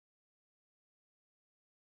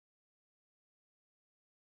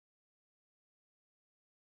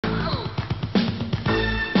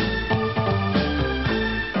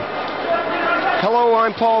Hello,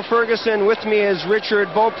 I'm Paul Ferguson. With me is Richard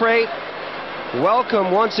Beaupre.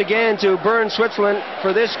 Welcome once again to Bern, Switzerland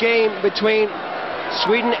for this game between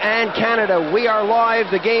Sweden and Canada. We are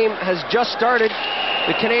live. The game has just started.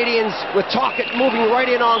 The Canadians, with Tocchet moving right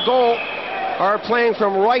in on goal, are playing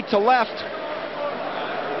from right to left.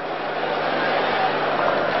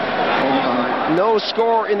 No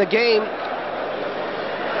score in the game.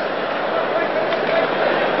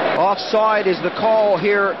 Offside is the call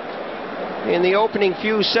here in the opening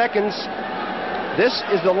few seconds. This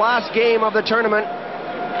is the last game of the tournament,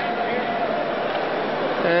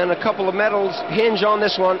 and a couple of medals hinge on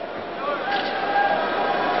this one.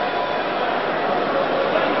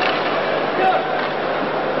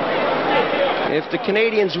 If the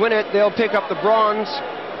Canadians win it, they'll pick up the bronze.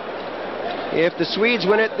 If the Swedes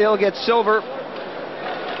win it, they'll get silver.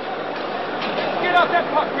 Get off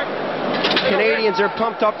that puck, Rick. The Canadians are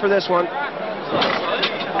pumped up for this one.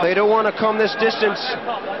 They don't want to come this distance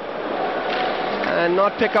and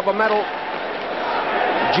not pick up a medal.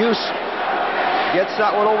 Juice gets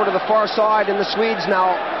that one over to the far side, and the Swedes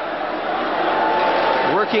now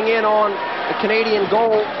working in on the Canadian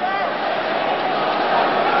goal.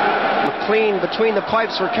 McLean between the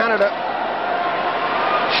pipes for Canada.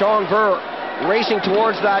 Sean Burr racing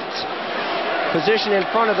towards that position in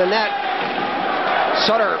front of the net.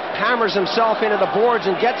 Sutter hammers himself into the boards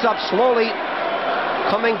and gets up slowly.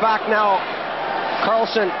 Coming back now,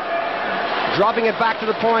 Carlson dropping it back to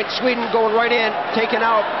the point. Sweden going right in, taken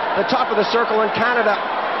out the top of the circle, and Canada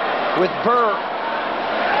with Burr.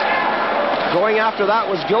 Going after that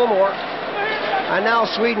was Gilmore. And now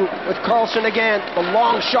Sweden with Carlson again. The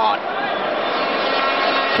long shot.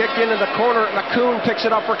 Kicked into the corner. McCoon picks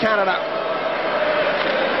it up for Canada.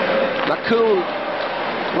 McCoon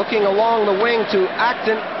looking along the wing to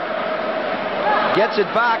Acton. Gets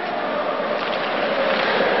it back.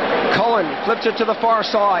 Cullen flips it to the far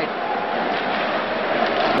side.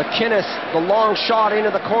 McInnes, the long shot into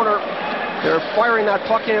the corner. They're firing that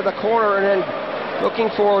puck into the corner and then looking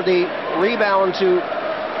for the rebound to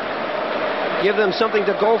give them something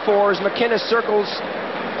to go for as McInnes circles.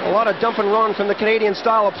 A lot of dump and run from the Canadian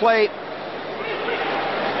style of play.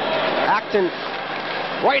 Acton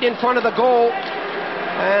right in front of the goal,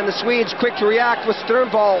 and the Swedes quick to react with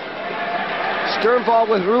Sternball. Sternball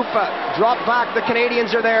with Rupa, drop back, the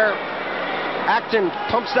Canadians are there. Acton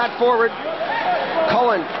pumps that forward.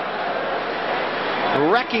 Cullen.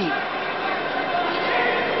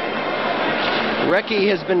 Recchi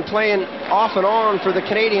has been playing off and on for the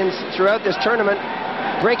Canadians throughout this tournament.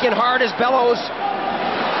 Breaking hard as Bellows.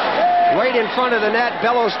 Right in front of the net.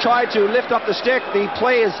 Bellows tried to lift up the stick. The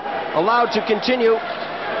play is allowed to continue.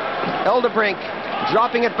 Eldebrink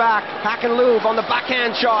dropping it back. Hackenloob on the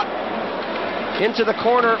backhand shot. Into the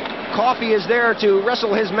corner. Coffey is there to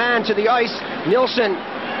wrestle his man to the ice. Nilsson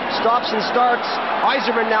stops and starts.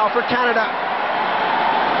 Yzerman now for Canada.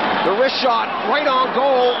 The wrist shot right on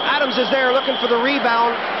goal. Adams is there looking for the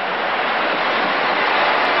rebound.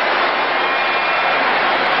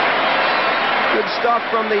 Good stuff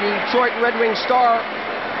from the Detroit Red Wing star.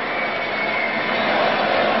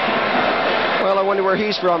 Well, I wonder where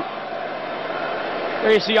he's from.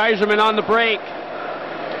 There you see Yzerman on the break.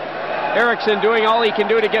 Eriksson doing all he can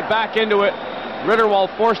do to get back into it. Ritterwald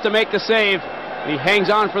forced to make the save. He hangs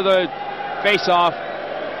on for the face-off.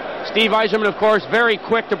 Steve Yzerman, of course, very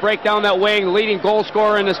quick to break down that wing, leading goal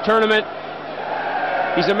scorer in this tournament.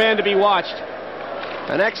 He's a man to be watched.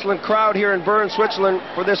 An excellent crowd here in Bern, Switzerland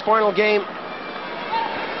for this final game.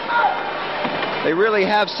 They really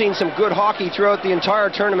have seen some good hockey throughout the entire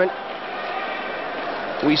tournament.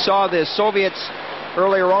 We saw the Soviets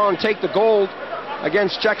earlier on take the gold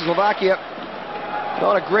against Czechoslovakia.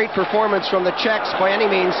 Not a great performance from the Czechs by any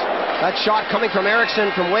means. That shot coming from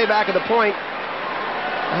Eriksson from way back at the point.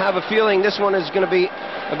 I have a feeling this one is going to be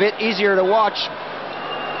a bit easier to watch.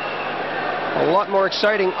 A lot more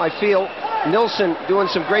exciting, I feel. Nilsson doing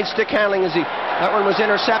some great stick handling as that one was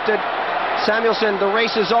intercepted. Samuelsson, the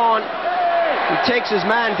race is on. He takes his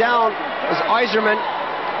man down as Yzerman.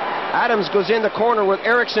 Adams goes in the corner with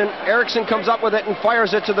Eriksson. Eriksson comes up with it and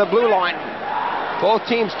fires it to the blue line. Both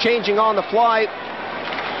teams changing on the fly.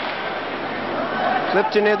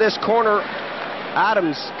 Flipped into this corner.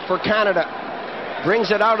 Adams for Canada.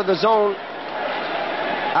 Brings it out of the zone.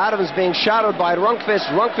 Adams being shadowed by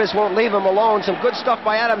Rundqvist. Rundqvist won't leave him alone. Some good stuff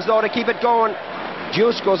by Adams, though, to keep it going.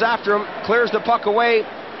 Juice goes after him. Clears the puck away.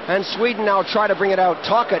 And Sweden now try to bring it out.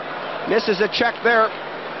 Tocchet misses a check there.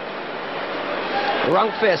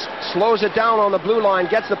 Rundqvist slows it down on the blue line.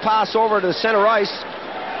 Gets the pass over to the center ice.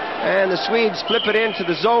 And the Swedes flip it into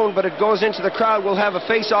the zone, but it goes into the crowd. We'll have a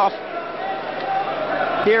face-off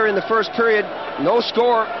here in the first period. no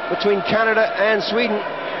score between Canada and Sweden.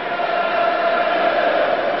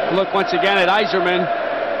 Look once again at Yzerman.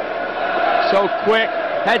 So quick,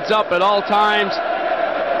 heads up at all times.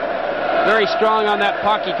 Very strong on that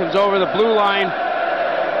puck. He comes over the blue line.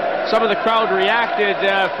 Some of the crowd reacted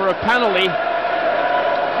for a penalty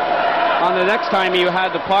on the next time he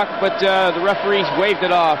had the puck, but the referees waved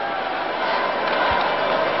it off.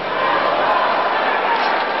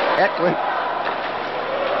 Eklund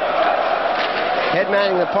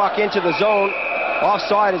headmanning the puck into the zone.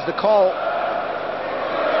 Offside is the call.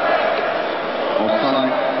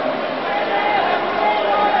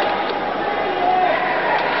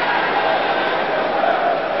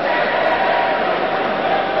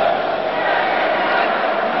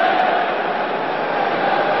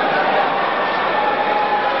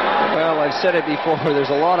 Well, I've said it before, there's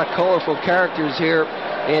a lot of colorful characters here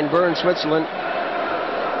in Bern, Switzerland.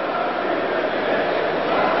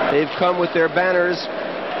 They've come with their banners,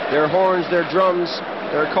 their horns, their drums,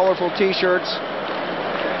 their colorful t-shirts,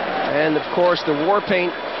 and of course the war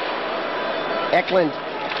paint. Eklund,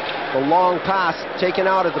 the long pass taken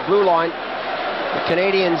out at the blue line. The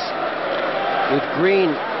Canadians with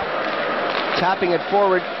green tapping it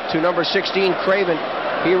forward to number 16, Craven.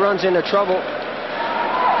 He runs into trouble.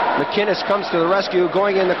 McInnes comes to the rescue.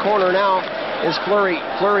 Going in the corner now is Fleury.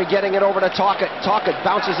 Fleury getting it over to Tocchet. Tocchet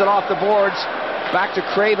bounces it off the boards. Back to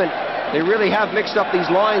Craven. They really have mixed up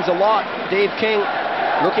these lines a lot. Dave King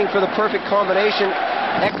looking for the perfect combination.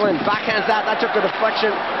 Eklund backhands that. That took a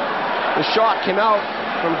deflection. The shot came out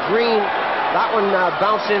from Green. That one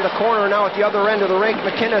bounced in the corner now at the other end of the rink.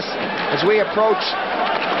 McInnes, as we approach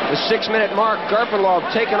the 6-minute mark, Garpenlov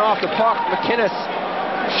taking off the puck. McInnes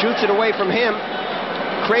shoots it away from him.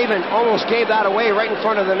 Craven almost gave that away right in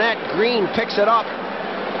front of the net. Green picks it up,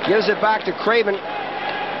 gives it back to Craven.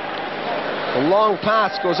 The long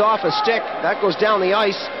pass goes off a stick. That goes down the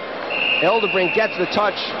ice. Eldebrink gets the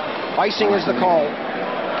touch. Icing is the call.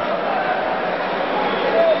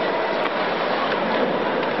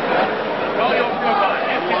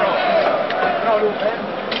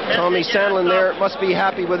 Tommy Sandlin there must be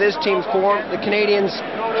happy with his team's form. The Canadians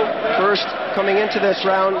first coming into this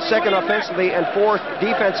round, second offensively and fourth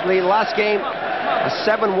defensively. Last game, a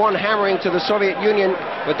 7-1 hammering to the Soviet Union,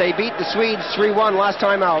 but they beat the Swedes 3-1 last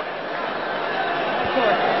time out.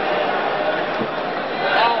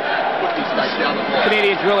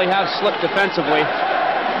 Canadians really have slipped defensively.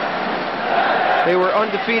 They were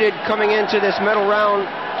undefeated coming into this medal round,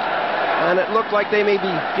 and it looked like they may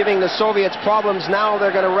be giving the Soviets problems. Now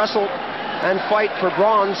they're going to wrestle and fight for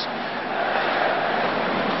bronze.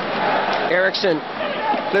 Eriksson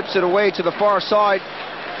flips it away to the far side.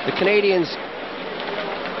 The Canadians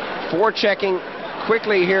forechecking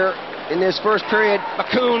quickly here in this first period.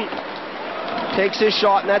 McCoon takes his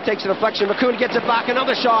shot, and that takes a deflection. McCoon gets it back,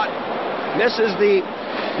 another shot. Misses the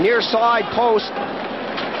near side post.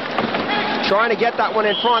 Trying to get that one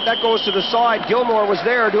in front. That goes to the side. Gilmore was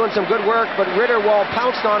there doing some good work, but Ritterwald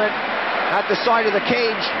pounced on it at the side of the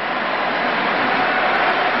cage.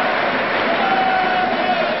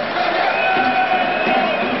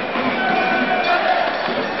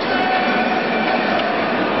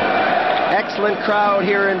 Excellent crowd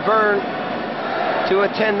here in Bern to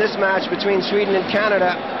attend this match between Sweden and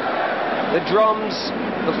Canada. The drums,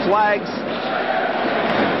 the flags,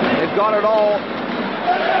 they've got it all.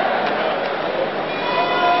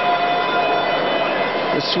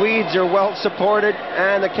 The Swedes are well supported,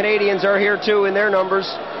 and the Canadians are here too in their numbers.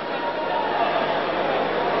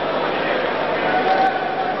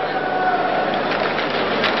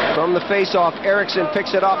 From the face-off, Eriksson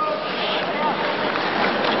picks it up.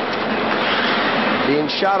 Being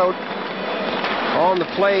shadowed on the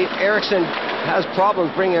play. Eriksson has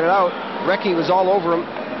problems bringing it out. Recchi was all over him.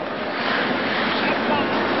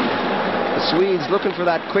 The Swedes looking for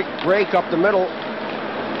that quick break up the middle.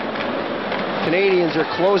 Canadians are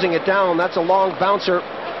closing it down. That's a long bouncer.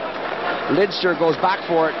 Lidster goes back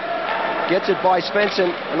for it. Gets it by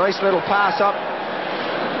Svensson. A nice little pass up.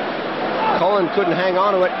 Cullen couldn't hang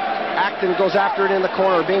on to it. Acton goes after it in the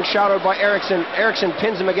corner, being shadowed by Eriksson. Eriksson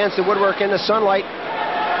pins him against the woodwork in the sunlight.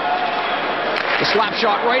 The slap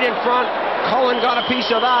shot right in front. Cullen got a piece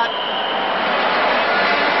of that.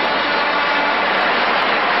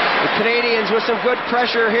 The Canadians with some good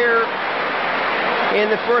pressure here in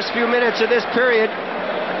the first few minutes of this period.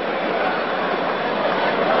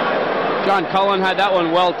 John Cullen had that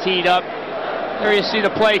one well teed up. There you see the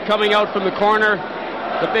play coming out from the corner.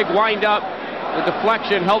 The big wind-up, the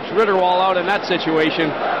deflection helps Ritterwald out in that situation.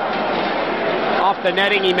 Off the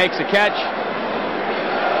netting, he makes a catch.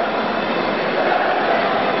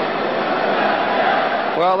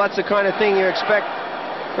 Well, that's the kind of thing you expect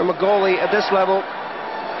from a goalie at this level.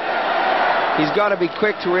 He's got to be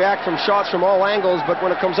quick to react from shots from all angles, but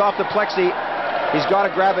when it comes off the plexi, he's got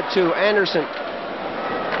to grab it too. Anderson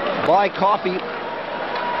by Coffey.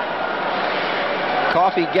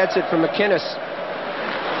 Coffey gets it from McInnes.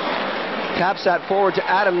 Taps that forward to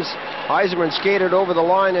Adams. Yzerman skated over the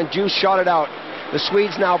line and Juice shot it out. The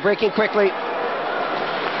Swedes now breaking quickly.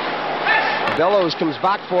 Bellows comes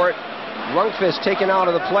back for it. Rundqvist taken out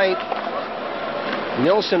of the plate.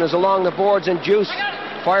 Nilsson is along the boards and Juice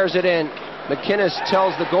fires it in. McInnes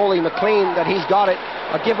tells the goalie McLean that he's got it.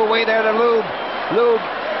 A giveaway there to Lube. Lube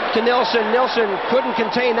to Nilsson. Nilsson couldn't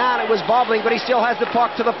contain that. It was bobbling, but he still has the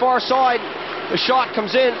puck to the far side. The shot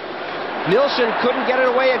comes in. Nilsson couldn't get it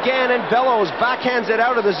away again, and Bellows backhands it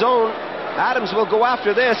out of the zone. Adams will go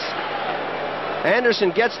after this.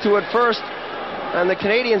 Anderson gets to it first, and the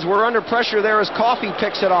Canadians were under pressure there as Coffey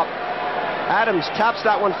picks it up. Adams taps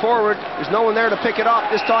that one forward. There's no one there to pick it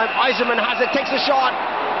up. This time Yzerman has it, takes a shot.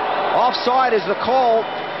 Offside is the call.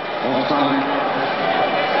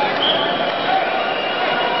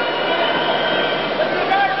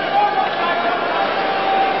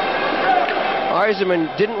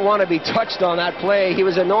 Yzerman didn't want to be touched on that play. He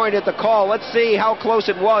was annoyed at the call. Let's see how close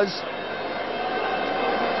it was.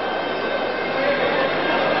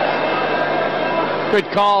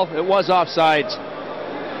 Good call. It was offsides.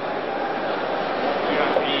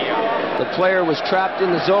 The player was trapped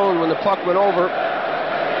in the zone when the puck went over.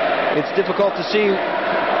 It's difficult to see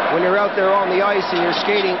when you're out there on the ice and you're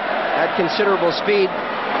skating at considerable speed.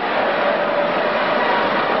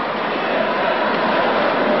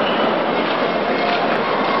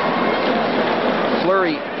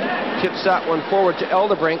 Fleury tips that one forward to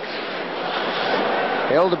Eldebrink.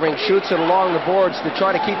 Eldebrink shoots it along the boards to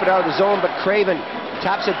try to keep it out of the zone, but Craven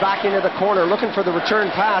taps it back into the corner, looking for the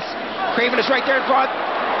return pass. Craven is right there in front.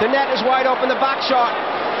 The net is wide open. The back shot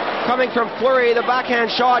coming from Fleury. The backhand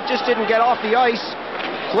shot just didn't get off the ice.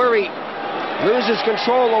 Fleury loses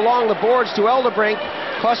control along the boards to Eldebrink.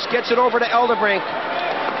 Huss gets it over to Eldebrink.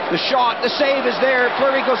 The shot, the save is there.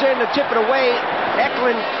 Fleury goes in to tip it away.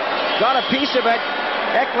 Eklund got a piece of it.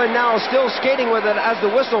 Eklund now still skating with it as the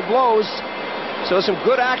whistle blows. So some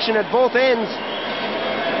good action at both ends.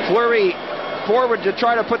 Fleury forward to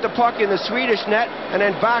try to put the puck in the Swedish net, and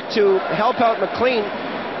then back to help out McLean.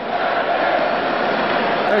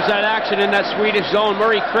 There's that action in that Swedish zone.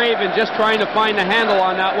 Murray Craven just trying to find the handle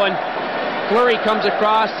on that one. Fleury comes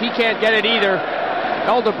across. He can't get it either.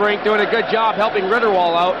 Eldebrink doing a good job helping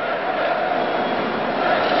Ritterwall out.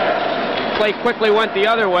 Play quickly went the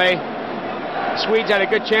other way. Swedes had a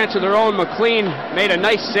good chance of their own. McLean made a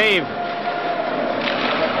nice save.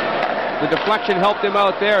 The deflection helped him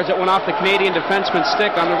out there as it went off the Canadian defenseman's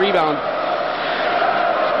stick on the rebound.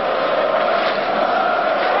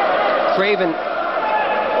 Craven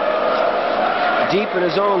deep in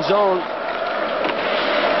his own zone.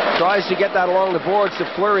 Tries to get that along the boards to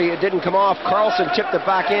Fleury. It didn't come off. Carlson tipped it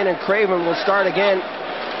back in, and Craven will start again.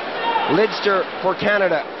 Lidster for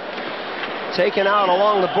Canada. Taken out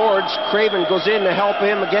along the boards. Craven goes in to help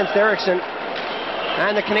him against Eriksson.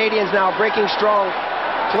 And the Canadians now breaking strong.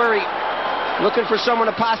 Fleury looking for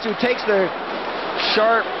someone to pass to. Takes the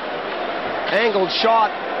sharp angled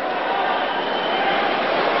shot.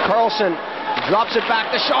 Carlson drops it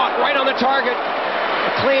back. The shot right on the target.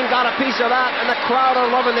 McLean got a piece of that, and the crowd are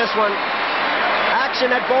loving this one. Action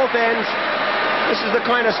at both ends. This is the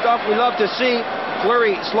kind of stuff we love to see.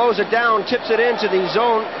 Fleury slows it down, tips it into the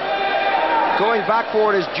zone. Going back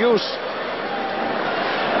for it is Juice.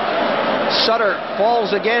 Sutter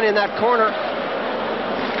falls again in that corner.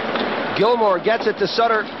 Gilmore gets it to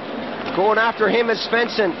Sutter. Going after him is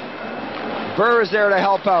Svensson. Burr is there to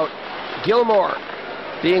help out. Gilmore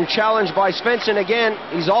being challenged by Svensson again.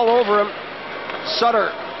 He's all over him. Sutter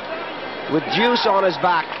with Juice on his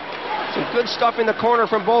back. Some good stuff in the corner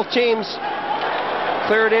from both teams.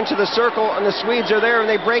 Cleared into the circle, and the Swedes are there, and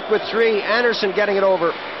they break with three. Anderson getting it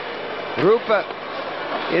over. Rupa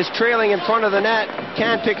is trailing in front of the net.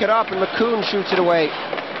 Can't pick it up, and McCoon shoots it away.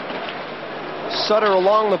 Sutter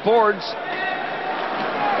along the boards.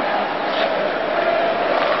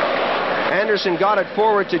 Anderson got it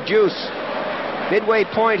forward to Juice. Midway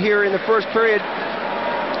point here in the first period.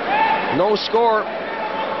 No score.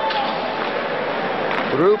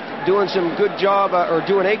 Rup doing some good job, or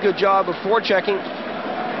doing a good job of forechecking.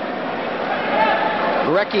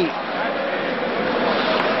 Recchi.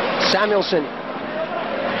 Samuelson,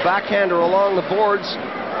 backhander along the boards,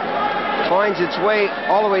 finds its way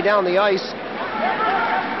all the way down the ice.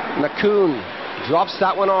 McCoon drops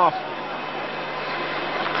that one off.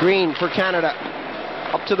 Green for Canada,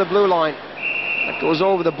 up to the blue line. That goes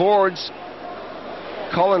over the boards.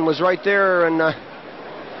 Cullen was right there, and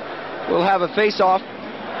we'll have a face-off.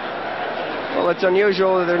 Well, it's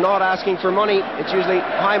unusual that they're not asking for money. It's usually,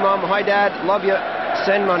 hi mom, hi dad, love you,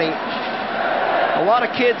 send money. A lot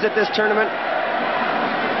of kids at this tournament.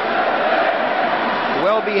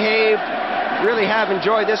 Well behaved, really have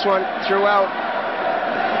enjoyed this one throughout.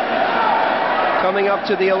 Coming up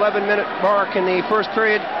to the 11-minute mark in the first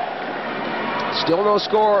period. Still no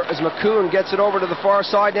score as McCoon gets it over to the far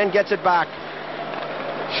side, then gets it back.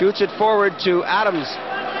 Shoots it forward to Adams.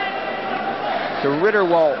 To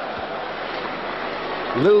Ritterwald.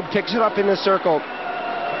 Lube picks it up in the circle.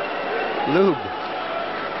 Lube.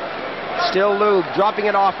 Still Lube, dropping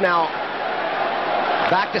it off now.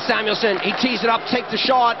 Back to Samuelsson. He tees it up, takes the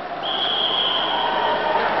shot.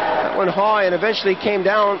 That one high and eventually came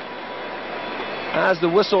down as the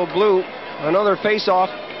whistle blew. Another face-off.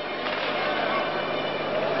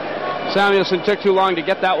 Samuelsson took too long to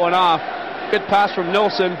get that one off. Good pass from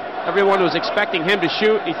Nilsson. Everyone was expecting him to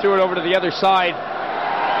shoot. He threw it over to the other side.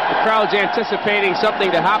 The crowd's anticipating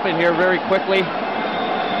something to happen here very quickly.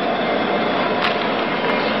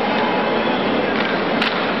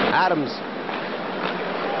 Adams.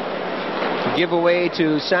 Give away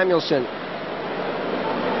to Samuelsson.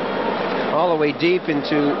 All the way deep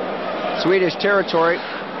into Swedish territory.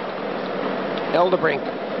 Eldebrink.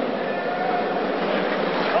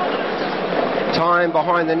 Time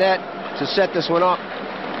behind the net to set this one up.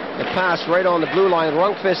 The pass right on the blue line.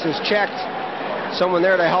 Rundqvist is checked. Someone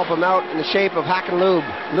there to help him out in the shape of Hackenlube.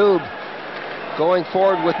 Lube going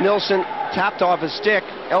forward with Nilsson. Tapped off his stick.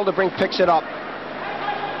 Eldebrink picks it up.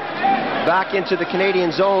 Back into the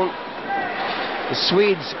Canadian zone. The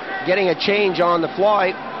Swedes getting a change on the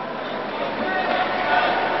fly.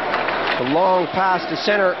 A long pass to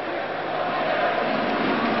center.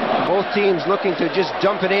 Both teams looking to just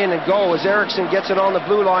dump it in and go as Eriksson gets it on the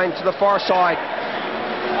blue line to the far side.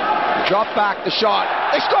 Drop back the shot.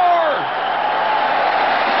 They score!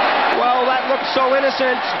 Well, that looked so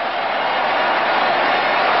innocent.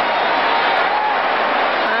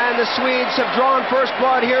 And the Swedes have drawn first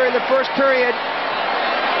blood here in the first period.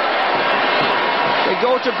 They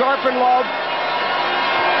go to Garpenlov.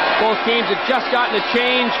 Both teams have just gotten a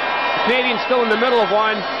change. The Canadians still in the middle of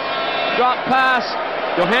one. Drop pass.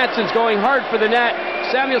 Johansson's going hard for the net.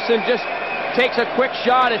 Samuelsson just takes a quick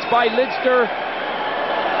shot. It's by Lidster,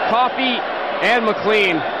 Coffey, and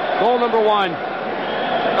McLean. Goal number one.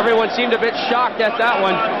 Everyone seemed a bit shocked at that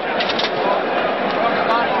one.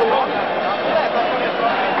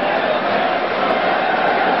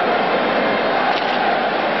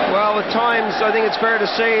 Well, at times, I think it's fair to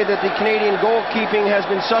say that the Canadian goalkeeping has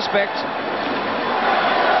been suspect.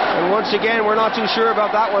 And once again, we're not too sure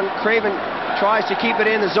about that one. Craven tries to keep it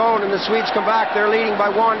in the zone, and the Swedes come back. They're leading by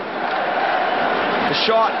one. The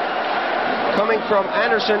shot coming from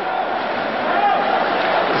Anderson.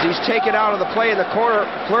 As he's taken out of the play in the corner,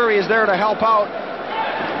 Fleury is there to help out.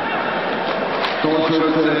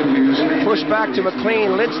 Push back to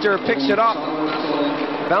McLean. Lidster picks it up.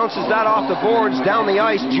 Bounces that off the boards, down the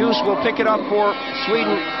ice. Juice will pick it up for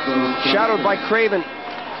Sweden. Shadowed by Craven.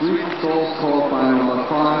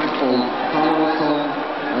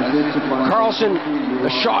 Carlson, the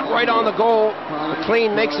shot right on the goal.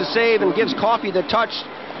 McLean makes the save and gives Coffey the touch.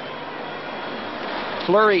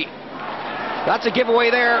 Fleury. That's a giveaway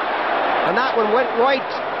there. And that one went right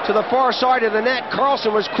to the far side of the net.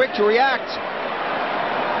 Carlson was quick to react.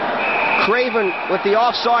 Craven with the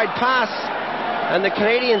offside pass. And the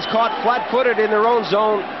Canadians caught flat-footed in their own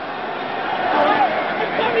zone.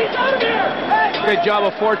 Good job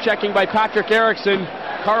of forechecking by Patrick Eriksson.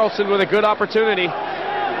 Carlson with a good opportunity.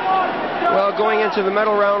 Well, going into the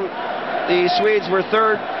medal round, the Swedes were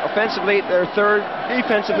third. Offensively, they're third.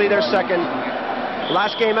 Defensively, they're second.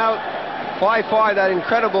 Last game out, 5-5, that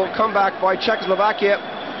incredible comeback by Czechoslovakia.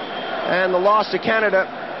 And the loss to Canada,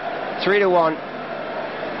 3-1.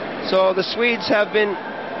 So the Swedes have been,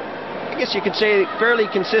 I guess you could say, fairly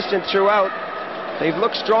consistent throughout. They've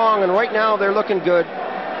looked strong, and right now they're looking good.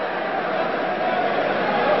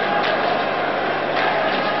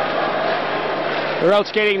 They're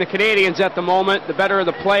outskating the Canadians at the moment. The better of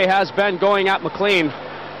the play has been going at McLean.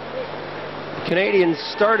 The Canadians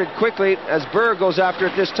started quickly as Burr goes after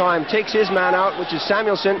it this time. Takes his man out, which is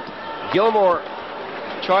Samuelsson. Gilmore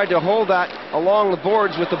tried to hold that along the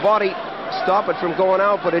boards with the body. Stop it from going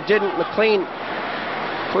out, but it didn't. McLean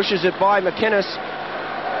pushes it by McInnes.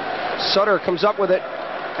 Sutter comes up with it,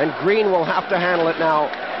 and Green will have to handle it now.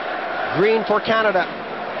 Green for Canada.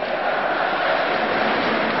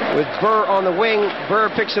 With Burr on the wing, Burr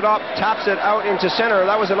picks it up, taps it out into center.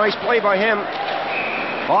 That was a nice play by him.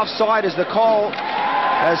 Offside is the call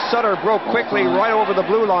as Sutter broke quickly right over the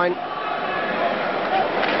blue line.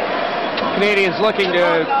 Canadians looking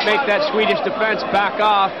to make that Swedish defense back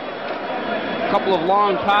off. A couple of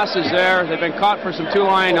long passes there. They've been caught for some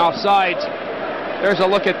two-line offsides. There's a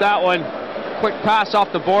look at that one. Quick pass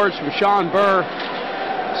off the boards from Sean Burr.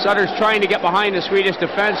 Sutter's trying to get behind the Swedish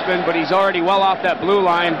defenseman, but he's already well off that blue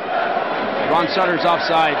line. Ron Sutter's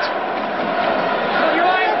offsides.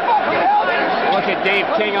 Look at Dave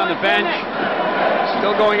King on the bench.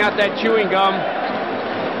 Still going at that chewing gum.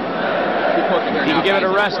 He can give it a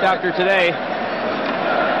rest after today.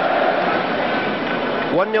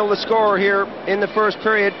 1-0 the score here in the first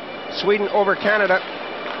period. Sweden over Canada.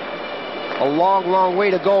 A long, long way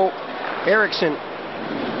to go. Eriksson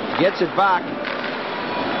gets it back.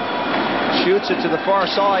 Shoots it to the far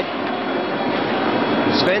side.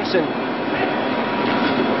 Svensson.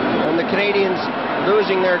 And the Canadians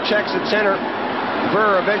losing their checks at center.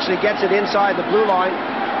 Burr eventually gets it inside the blue line.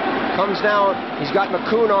 Comes down. He's got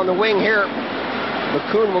McCoon on the wing here.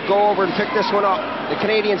 McCoon will go over and pick this one up. The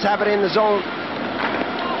Canadians have it in the zone.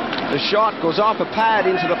 The shot goes off a pad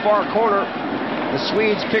into the far corner. The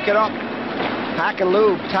Swedes pick it up.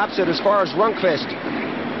 Hakenloob taps it as far as Rundqvist.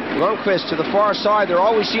 Rundqvist to the far side. There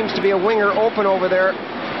always seems to be a winger open over there.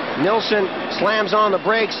 Nilsson slams on the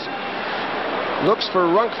brakes. Looks for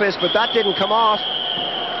Rundqvist, but that didn't come off.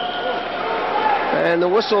 And the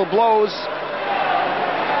whistle blows.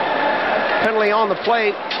 Penalty on the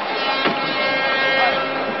play.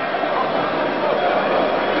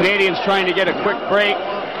 Canadians trying to get a quick break.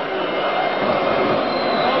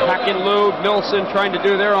 Hakenloob, Nilsson trying to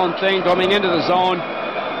do their own thing, coming into the zone.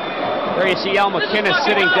 There you see Al McInnes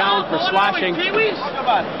sitting down for slashing.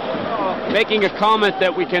 Making a comment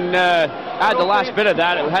that we can add the last bit of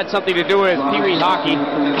that. It had something to do with Pee Wee hockey.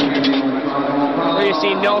 There you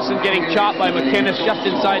see Nilsson getting chopped by McInnes just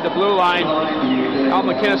inside the blue line. Al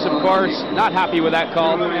McInnes, of course, not happy with that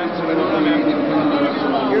call.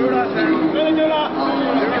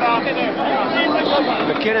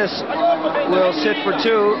 McInnes will sit for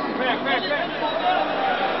 2.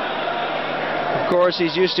 Of course,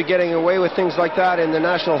 he's used to getting away with things like that in the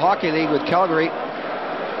National Hockey League with Calgary.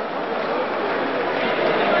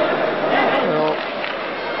 Well,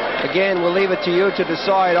 again, we'll leave it to you to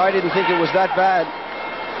decide. I didn't think it was that bad.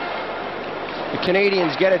 The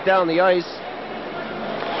Canadians get it down the ice.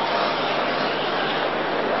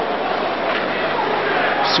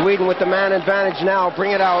 Sweden with the man advantage now.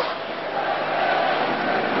 Bring it out.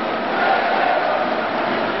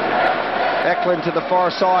 Eklund to the far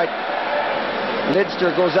side.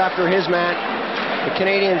 Lidster goes after his man. The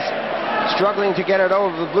Canadians struggling to get it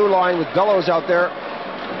over the blue line with Bellows out there.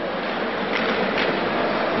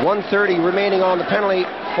 1:30 remaining on the penalty.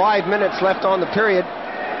 5 minutes left on the period.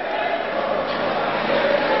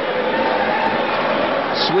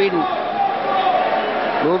 Sweden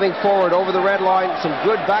moving forward over the red line. Some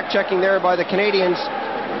good back checking there by the Canadians.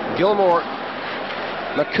 Gilmore.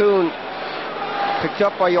 McCoon picked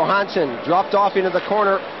up by Johansson. Dropped off into the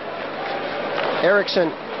corner. Eriksson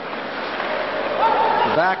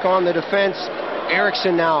back on the defense.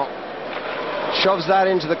 Eriksson now shoves that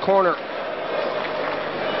into the corner.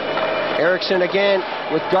 Eriksson again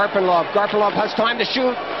with Garpenlov. Garpenlov has time to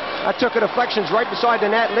shoot. That took a deflections right beside the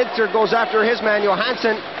net. Lidster goes after his man,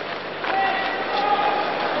 Johansson.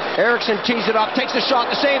 Eriksson tees it up, takes the shot.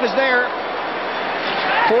 The save is there.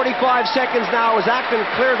 45 seconds now as Acton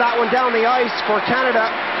cleared that one down the ice for Canada.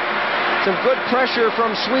 Some good pressure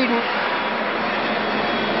from Sweden.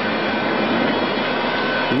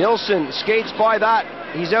 Nilsson skates by that.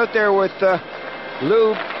 He's out there with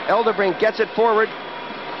Lube. Elderbrink gets it forward.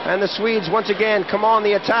 And the Swedes once again come on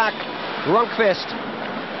the attack. Rundqvist.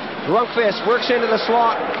 Rundqvist works into the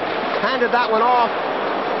slot. Handed that one off.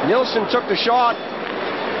 Nilsson took the shot.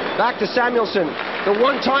 Back to Samuelsson. The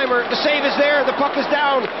one-timer. The save is there. The puck is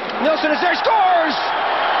down. Nilsson is there. Scores!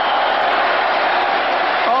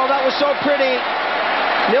 Oh, that was so pretty.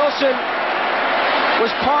 Nilsson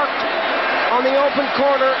was parked on the open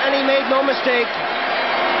corner, and he made no mistake.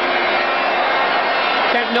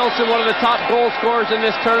 Kent Nilsson, one of the top goal scorers in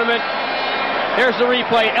this tournament. Here's the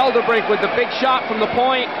replay. Elderbrink with the big shot from the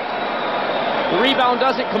point. The rebound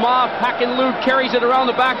doesn't come off. Hakenloob carries it around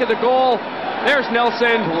the back of the goal. There's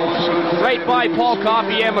Nilsson, right by Paul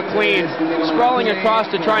Coffey and McLean, sprawling across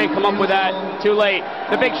to try and come up with that. Too late.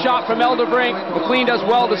 The big shot from Elderbrink. McLean does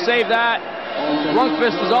well to save that.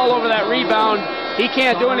 Rundqvist is all over that rebound. He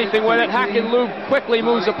can't do anything with it. Hakenloob quickly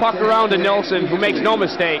moves the puck around to Nilsson, who makes no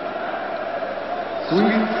mistake.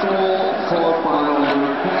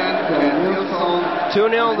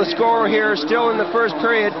 2-0 the score here, still in the first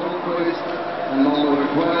period.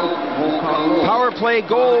 Power play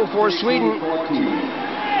goal for Sweden.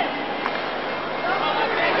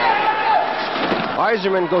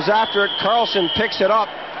 Yzerman goes after it. Carlson picks it up.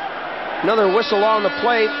 Another whistle on the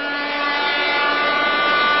play.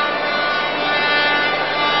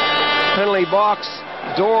 Penalty box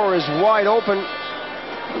door is wide open.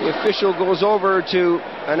 The official goes over to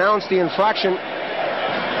announce the infraction.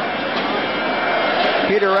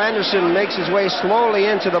 Peter Anderson makes his way slowly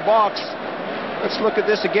into the box. Let's look at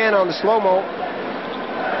this again on the slow-mo.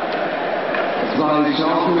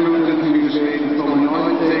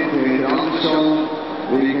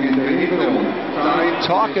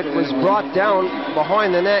 Tockett was brought down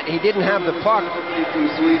behind the net. He didn't have the puck.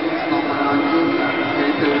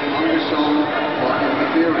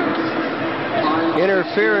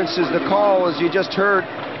 Interference is the call, as you just heard.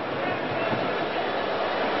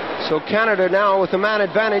 So Canada now with a man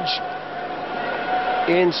advantage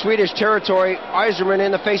in Swedish territory. Yzerman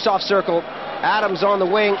in the face-off circle. Adams on the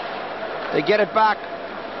wing. They get it back.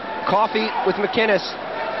 Coffey with McInnes.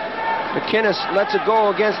 McInnes lets it go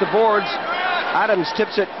against the boards. Adams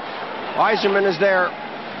tips it. Yzerman is there.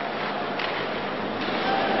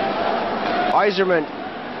 Yzerman.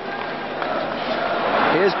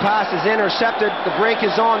 His pass is intercepted. The break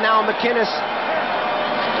is on now. McInnes.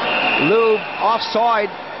 Lube offside.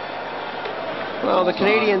 Well, the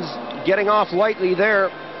Canadians getting off lightly there.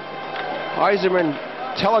 Yzerman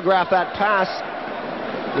telegraphed that pass.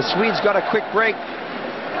 The Swedes got a quick break.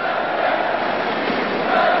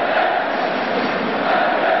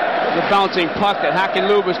 The bouncing puck that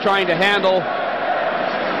Hackenlube was trying to handle.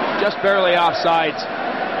 Just barely offsides.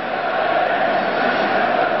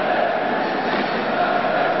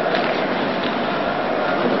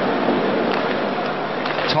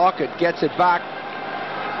 Tockett gets it back.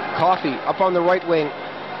 Coffey up on the right wing.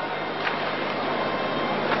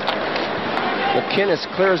 McInnes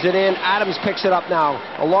clears it in. Adams picks it up now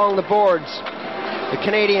along the boards. The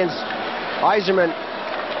Canadians, Yzerman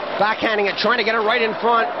backhanding it, trying to get it right in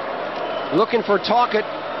front, looking for Tockett.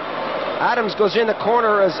 Adams goes in the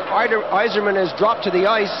corner as Yzerman is dropped to the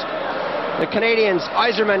ice. The Canadians,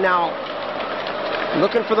 Yzerman now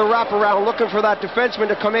looking for the wraparound, looking for that defenseman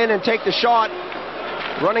to come in and take the shot.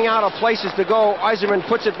 Running out of places to go. Yzerman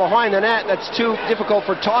puts it behind the net. That's too difficult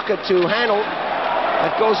for Tockett to handle.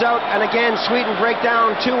 That goes out, and again Sweden break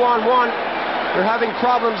down 2-on-1. They're having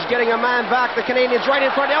problems getting a man back. The Canadians right in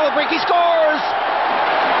front. Eldebrink, he scores!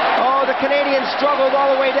 Oh, the Canadians struggled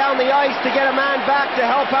all the way down the ice to get a man back to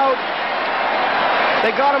help out.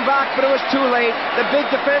 They got him back, but it was too late. The big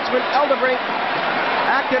defenseman, Eldebrink,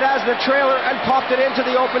 acted as the trailer and popped it into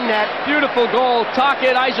the open net. Beautiful goal.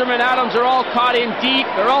 Tockett, Yzerman, Adams are all caught in deep.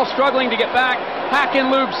 They're all struggling to get back.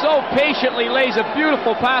 Hackenlube so patiently lays a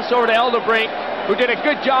beautiful pass over to Eldebrink, who did a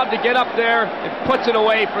good job to get up there and puts it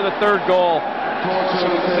away for the third goal.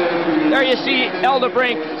 There you see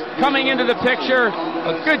Eldebrink coming into the picture.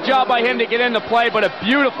 A good job by him to get into play, but a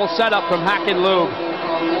beautiful setup from Hackenlube.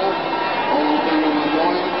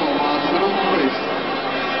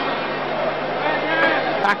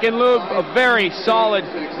 Hackenlube, a very solid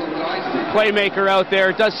playmaker out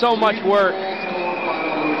there, does so much work.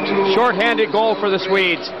 Short-handed goal for the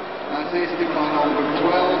Swedes.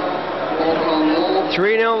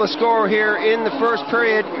 3-0 the score here in the first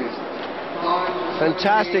period.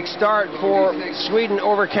 Fantastic start for Sweden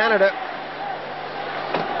over Canada.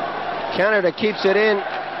 Canada keeps it in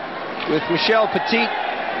with Michel Petit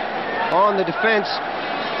on the defense.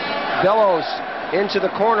 Bellows into the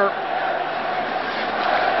corner.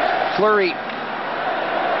 Fleury.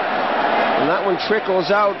 And that one trickles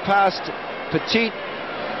out past Petit.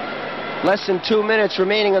 Less than 2 minutes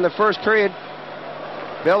remaining in the first period.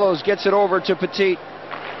 Bellows gets it over to Petit.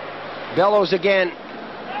 Bellows again.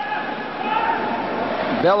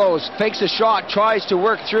 Bellows fakes a shot, tries to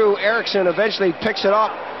work through. Eriksson eventually picks it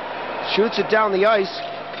up, shoots it down the ice.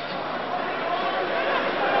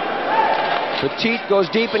 Petit goes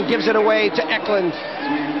deep and gives it away to Eklund.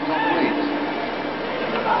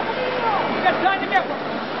 Time to get one.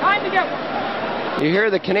 Time to get one. You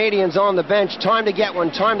hear the Canadians on the bench. Time to get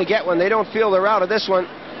one. Time to get one. They don't feel they're out of this one.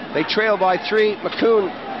 They trail by 3.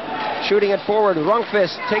 McCoon shooting it forward.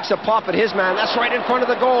 Rundqvist takes a pop at his man. That's right in front of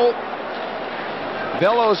the goal.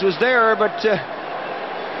 Bellows was there, but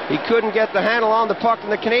he couldn't get the handle on the puck.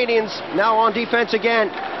 And the Canadians now on defense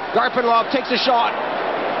again. Garpenlov takes a shot.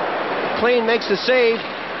 Clean makes the save.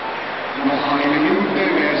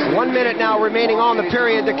 1 minute now remaining on the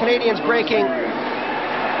period. The Canadians breaking.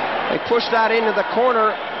 They push that into the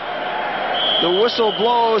corner. The whistle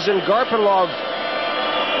blows and Garpenlov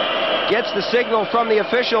gets the signal from the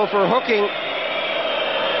official for hooking.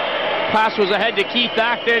 pass was ahead to Keith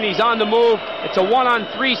Acton. He's on the move. It's a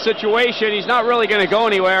 1-on-3 situation. He's not really going to go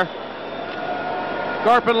anywhere.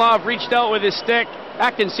 Garpenlov reached out with his stick.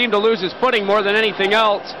 Acton seemed to lose his footing more than anything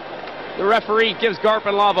else. The referee gives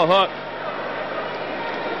Garpenlov a hook.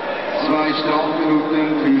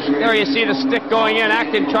 There you see the stick going in.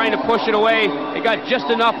 Acton trying to push it away. It got just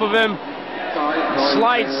enough of him.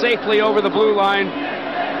 Slides safely over the blue line. 2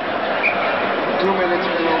 minutes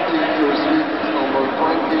penalty for Sweet number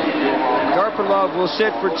 20. Garpenlov will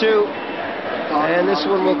sit for 2, and this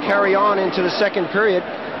one will carry on into the second period.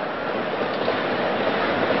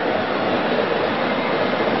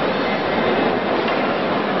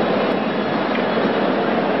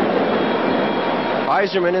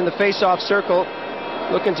 Yzerman in the face-off circle,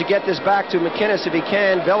 looking to get this back to McInnes if he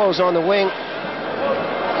can. Bellows on the wing.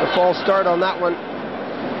 A false start on that one.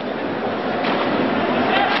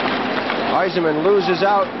 Yzerman loses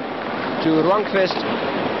out to Rundqvist.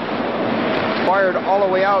 Fired all the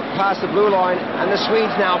way out past the blue line, and the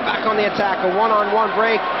Swedes now back on the attack. A one-on-one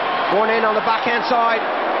break, going in on the backhand side.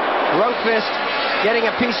 Rundqvist getting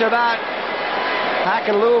a piece of that.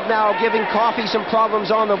 Hakenloob now giving Coffey some problems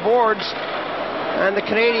on the boards. And the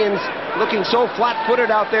Canadians looking so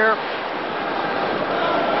flat-footed out there.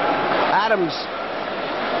 Adams,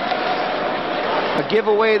 a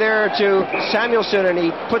giveaway there to Samuelsson, and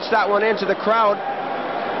he puts that one into the crowd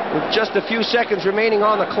with just a few seconds remaining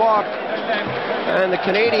on the clock. And the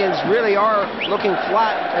Canadians really are looking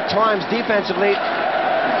flat at times defensively.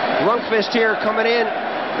 Rundqvist here coming in,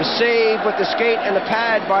 the save with the skate and the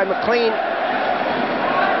pad by McLean.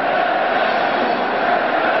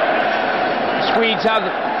 Swedes have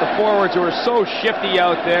the forwards who are so shifty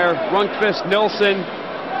out there. Rundqvist, Nilsson,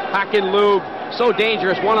 Hakenloob, so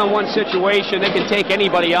dangerous one-on-one situation. They can take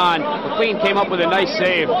anybody on. McLean came up with a nice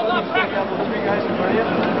save.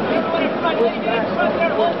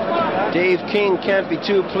 Dave King can't be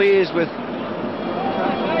too pleased with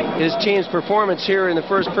his team's performance here in the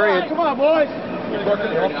first period. Come on, boys.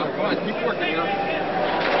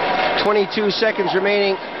 22 seconds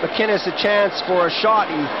remaining. McInnes a chance for a shot.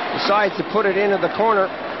 He decides to put it into the corner.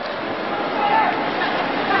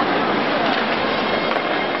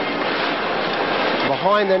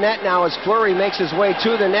 Behind the net now as Fleury makes his way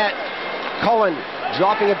to the net. Cullen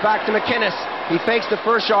dropping it back to McInnes. He fakes the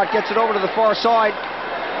first shot, gets it over to the far side,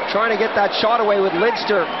 trying to get that shot away with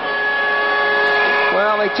Lidster.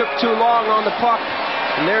 Well, they took too long on the puck,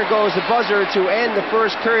 and there goes the buzzer to end the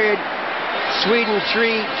first period. Sweden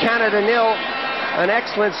 3, Canada 0. An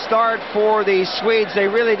excellent start for the Swedes. They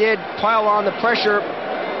really did pile on the pressure.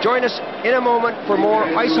 Join us in a moment for more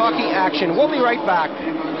ice hockey action. We'll be right back.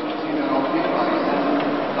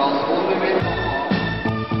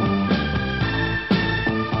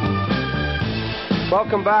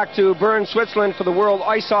 Welcome back to Bern, Switzerland for the World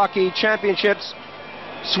Ice Hockey Championships.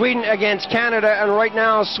 Sweden against Canada, and right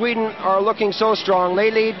now Sweden are looking so strong.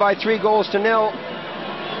 They lead by 3-0.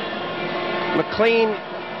 McLean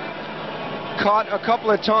caught a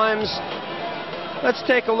couple of times. Let's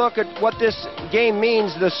take a look at what this game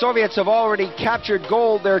means. The Soviets have already captured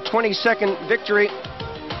gold, their 22nd victory.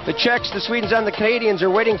 The Czechs, the Swedes, and the Canadians are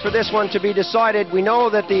waiting for this one to be decided. We know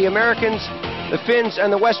that the Americans, the Finns,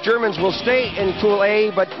 and the West Germans will stay in Pool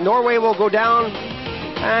A, but Norway will go down,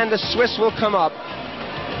 and the Swiss will come up.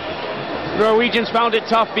 The Norwegians found it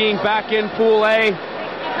tough being back in Pool A.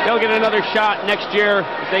 They'll get another shot next year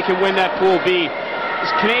if they can win that Pool B. The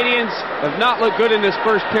Canadians have not looked good in this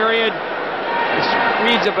first period. The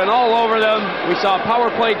Swedes have been all over them. We saw a power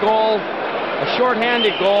play goal, a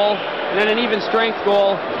shorthanded goal, and then an even strength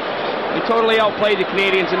goal. They totally outplayed the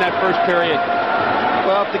Canadians in that first period.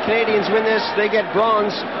 Well, if the Canadians win this, they get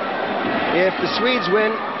bronze. If the Swedes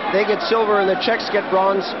win, they get silver, and the Czechs get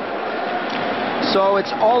bronze. So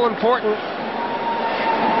it's all important.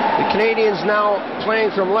 The Canadians now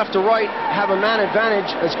playing from left to right have a man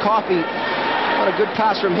advantage as Coffey, what a good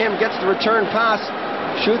pass from him, gets the return pass,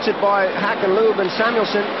 shoots it by Hakenloob and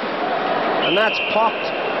Samuelsson, and that's popped,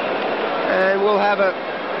 and we'll have a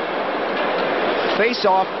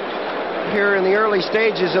face-off here in the early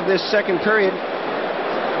stages of this second period.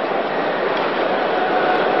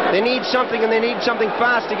 They need something, and they need something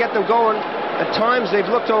fast to get them going. At times they've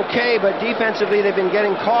looked okay, but defensively they've been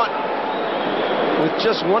getting caught with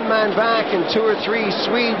just one man back and 2 or 3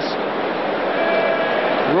 Swedes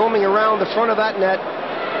roaming around the front of that net.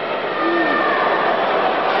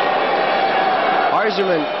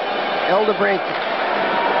 Yzerman, Eldebrink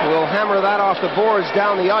will hammer that off the boards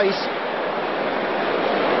down the ice.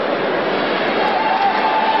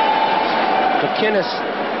 McInnes,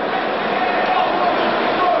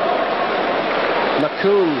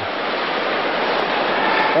 Macoun,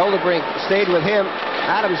 Eldebrink stayed with him.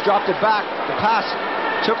 Adams dropped it back. The pass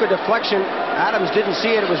took a deflection. Adams didn't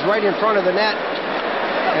see it. It was right in front of the net.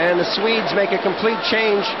 And the Swedes make a complete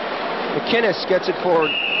change. McInnes gets it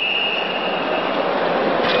forward.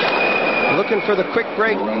 Looking for the quick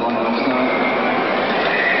break. The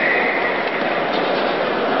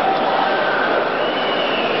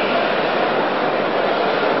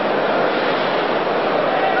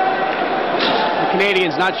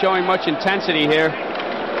Canadians not showing much intensity here.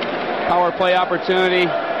 Power play opportunity.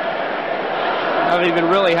 Haven't even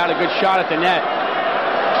really had a good shot at the net.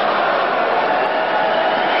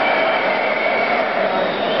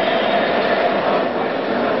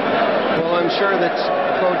 Well, I'm sure that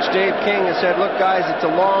Coach Dave King has said, look guys, it's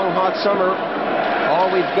a long, hot summer.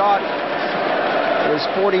 All we've got is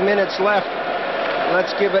 40 minutes left.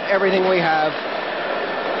 Let's give it everything we have.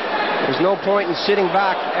 There's no point in sitting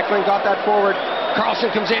back. Eklund got that forward.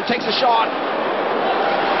 Carlson comes in, takes a shot.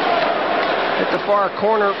 Hit the far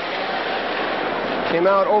corner. Came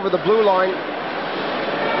out over the blue line.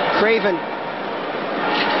 Craven.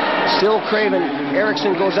 Still Craven.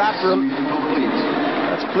 Eriksson goes after him.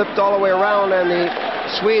 That's flipped all the way around, and the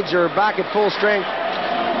Swedes are back at full strength.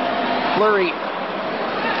 Fleury.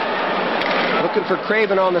 Looking for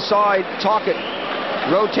Craven on the side. Tocchet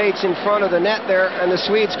rotates in front of the net there, and the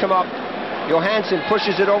Swedes come up. Johansson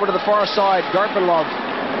pushes it over to the far side. Garpenlov.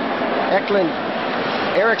 Eklund.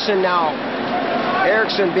 Eriksson now.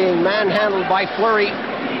 Eriksson being manhandled by Fleury.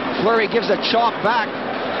 Fleury gives a chop back.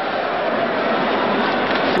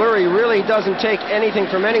 Fleury really doesn't take anything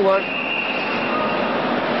from anyone.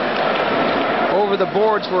 Over the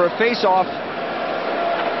boards for a face-off.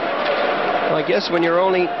 Well, I guess when you're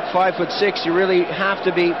only 5'6", you really have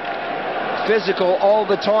to be physical all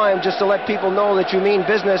the time just to let people know that you mean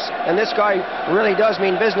business. And this guy really does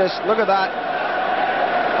mean business. Look at that.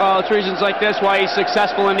 Well, it's reasons like this why he's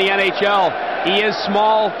successful in the NHL. He is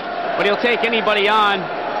small, but he'll take anybody on.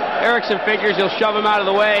 Eriksson figures he'll shove him out of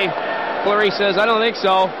the way. Fleury says, I don't think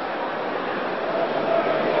so.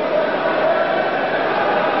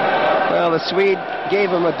 Well, the Swede gave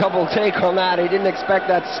him a double take on that. He didn't expect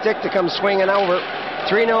that stick to come swinging over.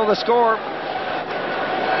 3-0 the score.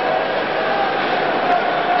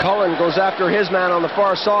 Cullen goes after his man on the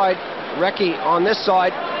far side. Recchi on this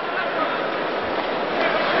side.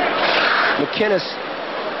 McInnes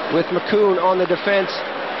with McCoon on the defense.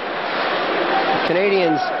 The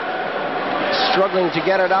Canadians struggling to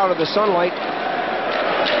get it out of the sunlight.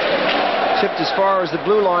 Tipped as far as the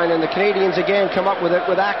blue line, and the Canadians again come up with it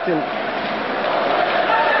with Acton.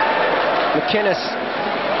 McInnes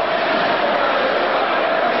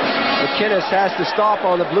has to stop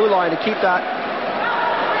on the blue line to keep that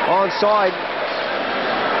onside.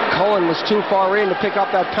 Cullen was too far in to pick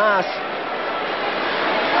up that pass.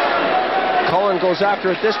 Cullen goes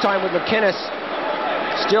after it this time with McInnes.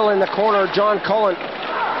 Still in the corner, John Cullen.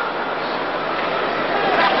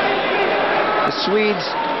 The Swedes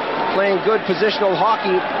playing good positional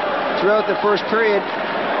hockey throughout the first period,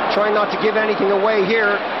 trying not to give anything away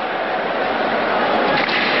here.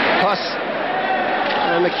 Huss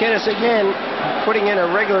and McInnes again putting in a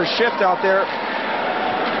regular shift out there.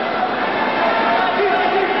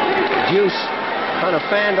 Deuce kind of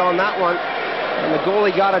fanned on that one, and the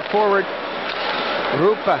goalie got it forward.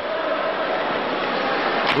 Rupa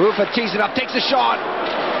tees it up, takes a shot.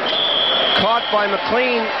 Caught by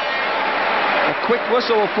McLean. A quick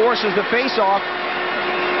whistle forces the face-off.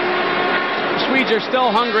 The Swedes are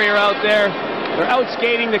still hungrier out there. They're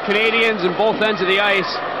outskating the Canadians on both ends of the ice.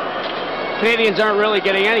 Canadians aren't really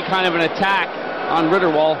getting any kind of an attack on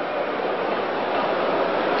Ritterwall.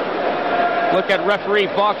 Look at referee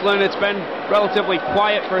Fёgtlin. It's been relatively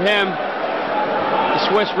quiet for him. The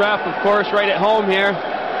Swiss ref, of course, right at home here.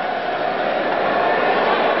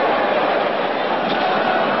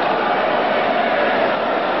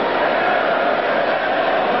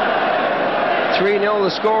 The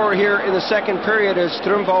score here in the second period as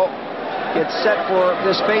Strömbo gets set for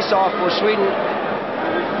this face-off for Sweden.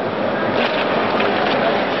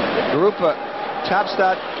 Rupa taps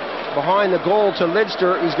that behind the goal to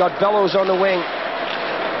Lidster. He's got Bellows on the wing.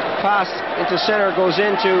 Pass into center goes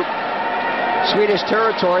into Swedish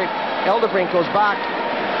territory. Eldebrink goes back.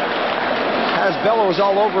 Has Bellows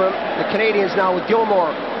all over him. The Canadians now with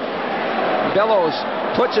Gilmore. Bellows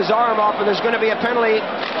puts his arm up, and there's going to be a penalty.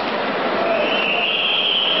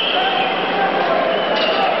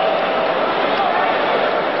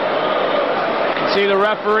 See the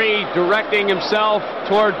referee directing himself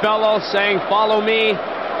toward Bellows, saying, follow me.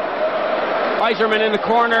 Yzerman in the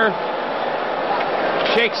corner.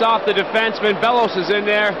 Shakes off the defenseman. Bellows is in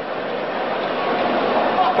there.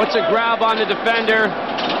 Puts a grab on the defender.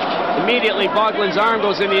 Immediately, Boglin's arm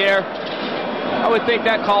goes in the air. I would think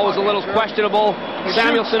that call was a little questionable.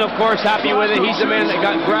 Samuelsson, of course, happy with it. He's the man that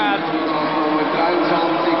got grabbed.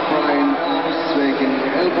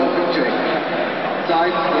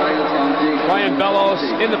 Ryan Bellows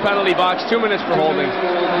in the penalty box, 2 minutes for holding.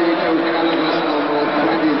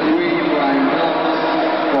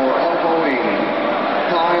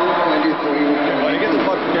 Well, you get the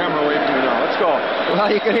camera away from you now. Let's go.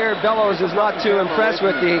 Well, you can hear Bellows is not too impressed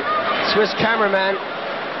with the Swiss cameraman.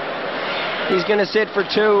 He's going to sit for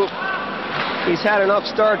 2. He's had enough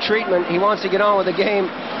star treatment. He wants to get on with the game.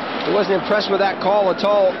 He wasn't impressed with that call at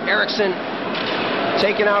all. Eriksson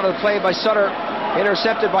taken out of the play by Sutter.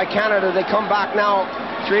 Intercepted by Canada. They come back now.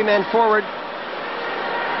 3 men forward.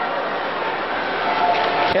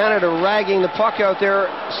 Canada ragging the puck out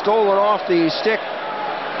there. Stolen off the stick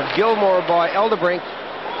of Gilmore by Eldebrink.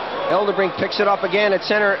 Eldebrink picks it up again at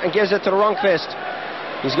center and gives it to the Rundqvist.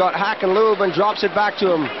 He's got Hack and Lube and drops it back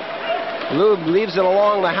to him. Lube leaves it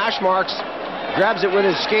along the hash marks. Grabs it with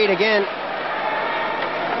his skate again.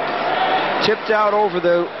 Tipped out over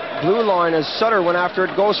the blue line as Sutter went after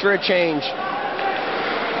it. Goes for a change.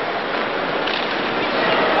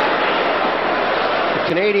 The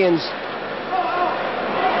Canadians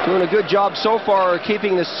doing a good job so far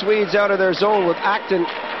keeping the Swedes out of their zone with Acton.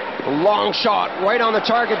 A long shot right on the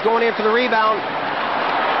target, going in for the rebound.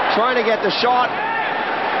 Trying to get the shot.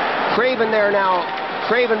 Craven there now.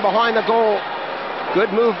 Craven behind the goal.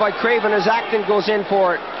 Good move by Craven as Acton goes in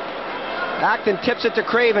for it. Acton tips it to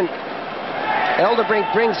Craven.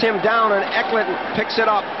 Eldebrink brings him down and Eklund picks it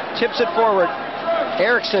up. Tips it forward.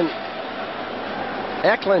 Eriksson.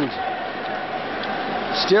 Eklund.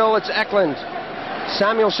 Still it's Eklund.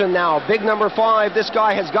 Samuelsson now, big number 5. This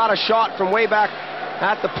guy has got a shot from way back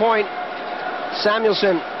at the point.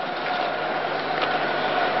 Samuelsson.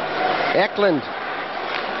 Eklund.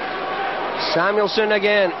 Samuelsson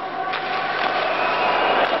again.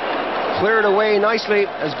 Cleared away nicely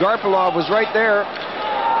as Garpenlov was right there.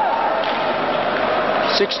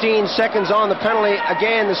 16 seconds on the penalty.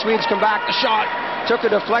 Again, the Swedes come back. The shot took a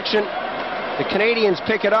deflection. The Canadians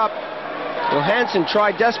pick it up. Johansson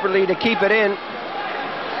tried desperately to keep it in.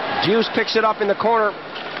 Juice picks it up in the corner.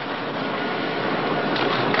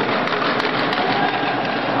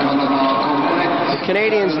 The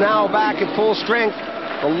Canadians now back at full strength.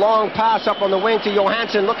 The long pass up on the wing to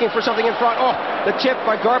Johansson, looking for something in front. Oh, the tip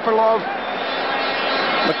by Garpenlov.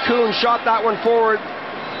 McCoon shot that one forward.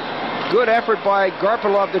 Good effort by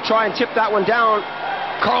Garpenlov to try and tip that one down.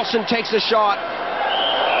 Carlson takes the shot.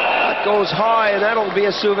 That goes high, and that'll be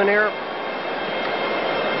a souvenir.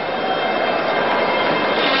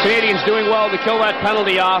 Canadians doing well to kill that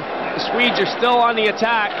penalty off. The Swedes are still on the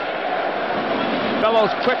attack. Bellows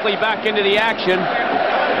quickly back into the action.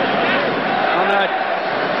 On that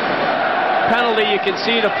penalty, you can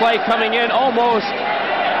see the play coming in. Almost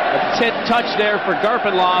a touch there for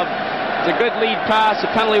Garpenlov. It's a good lead pass. The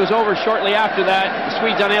penalty was over shortly after that. The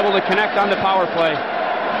Swedes unable to connect on the power play.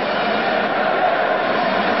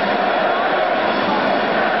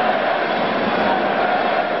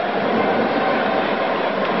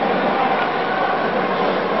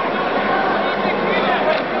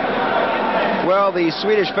 Well, the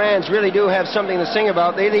Swedish fans really do have something to sing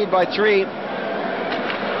about. They lead by 3.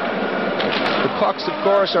 The pucks, of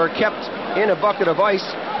course, are kept in a bucket of ice.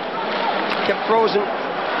 Kept frozen.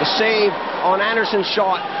 The save on Anderson's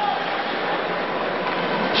shot.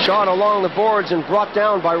 Shot along the boards and brought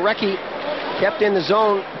down by Recchi. Kept in the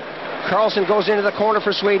zone. Carlson goes into the corner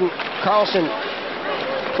for Sweden. Carlson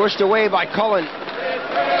pushed away by Cullen.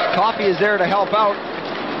 Coffey is there to help out.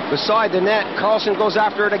 Beside the net, Carlson goes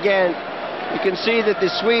after it again. You can see that the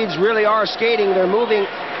Swedes really are skating. They're moving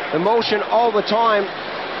the motion all the time.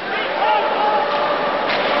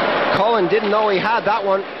 Cullen didn't know he had that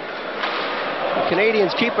one. The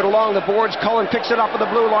Canadians keep it along the boards. Cullen picks it up at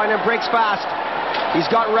the blue line and breaks fast. He's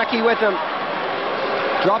got Recchi with him.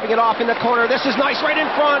 Dropping it off in the corner. This is nice right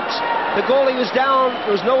in front. The goalie was down.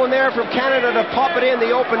 There was no one there from Canada to pop it in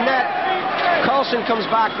the open net. Carlson comes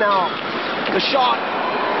back now. The shot.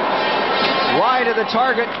 Wide of the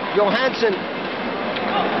target. Johansson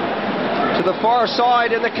to the far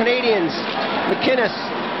side, and the Canadians. McInnes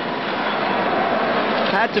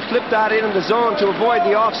had to flip that in the zone to avoid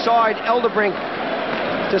the offside. Eldebrink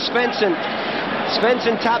to Svensson.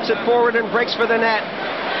 Svensson taps it forward and breaks for the net.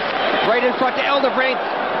 Right in front to Eldebrink.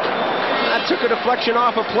 That took a deflection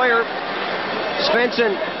off a player.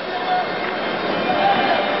 Svensson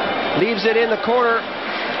leaves it in the corner.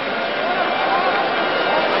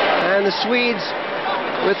 And the Swedes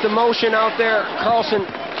with the motion out there. Carlson,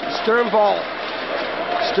 Sternvall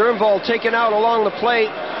taken out along the plate.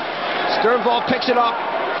 Sternvall picks it up.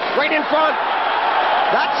 Right in front.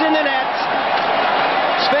 That's in the net.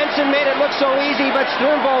 Svensson made it look so easy, but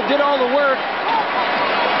Sternvall did all the work.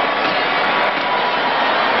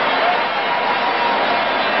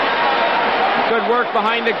 Good work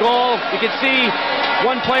behind the goal. You can see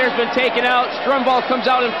one player's been taken out. Sternvall comes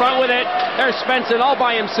out in front with it. There's Svensson all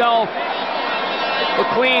by himself.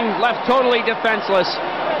 McLean left totally defenseless.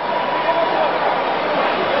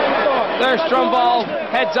 There's Sternvall,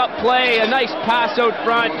 heads up play, a nice pass out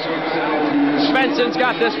front. Svensson's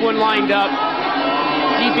got this one lined up.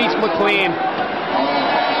 He beats McLean.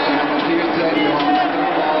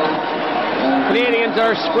 Canadians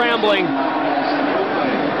are scrambling.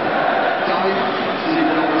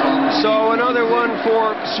 So another one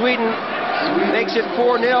for Sweden. Makes it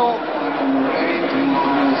 4-0.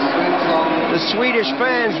 The Swedish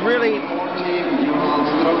fans really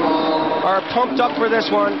are pumped up for this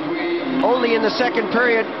one. Only in the second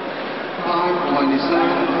period.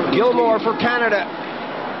 Gilmore for Canada.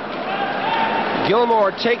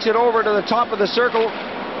 Gilmore takes it over to the top of the circle.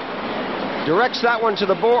 Directs that one to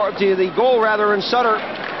the board, to the goal rather, and Sutter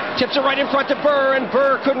tips it right in front to Burr, and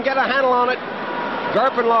Burr couldn't get a handle on it.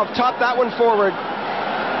 Garpenlov topped that one forward.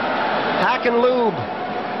 Hackenlube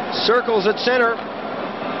circles at center.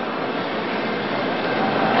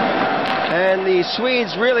 And the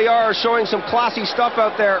Swedes really are showing some classy stuff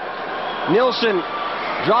out there. Nilsson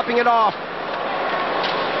dropping it off.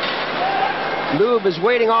 Lube is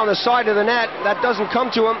waiting on the side of the net. That doesn't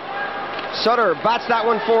come to him. Sutter bats that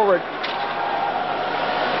one forward.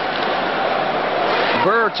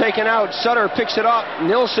 Burr taken out. Sutter picks it up.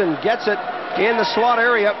 Nilsson gets it in the slot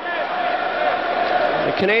area.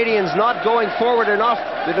 The Canadians not going forward enough.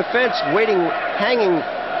 The defense waiting, hanging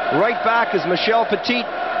right back as Michel Petit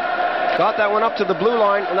got that one up to the blue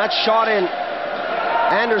line, and that's shot in.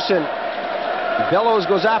 Anderson. Bellows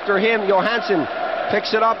goes after him. Johansson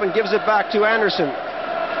picks it up and gives it back to Anderson.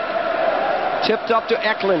 Tipped up to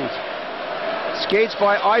Eklund. Skates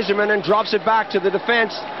by Yzerman and drops it back to the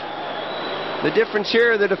defense. The difference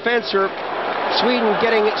here, the defense are Sweden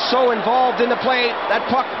getting so involved in the play. That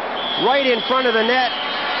puck right in front of the net.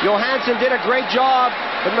 Johansson did a great job,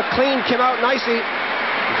 but McLean came out nicely.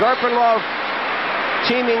 Garpenlov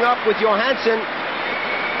teaming up with Johansson.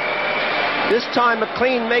 This time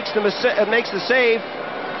McLean makes the save.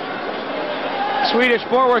 Swedish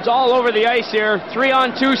forwards all over the ice here.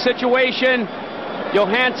 3-on-2 situation.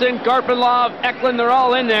 Johansson, Garpenlov, Eklund, they're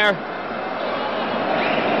all in there.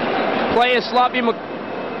 Play is sloppy.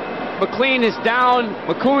 McLean is down.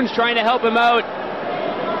 McCoon's trying to help him out.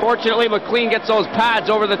 Fortunately, McLean gets those pads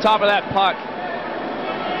over the top of that puck.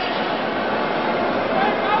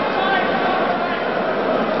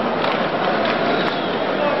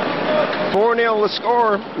 The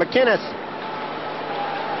score, McInnes.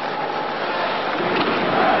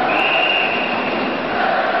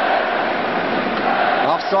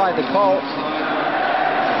 Offside, the call.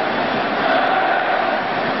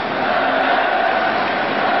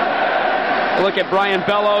 Look at Brian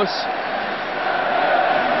Bellows.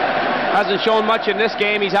 Hasn't shown much in this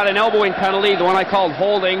game. He's had an elbowing penalty, the one I called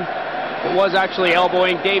holding. It was actually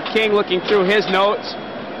elbowing. Dave King looking through his notes.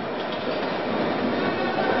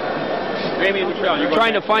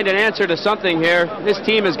 Trying to find an answer to something here. This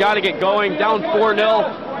team has got to get going. Down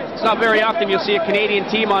 4-0. It's not very often you'll see a Canadian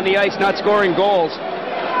team on the ice not scoring goals.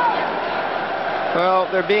 Well,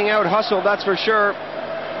 they're being out-hustled, that's for sure.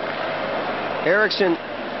 Eriksson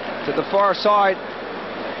to the far side.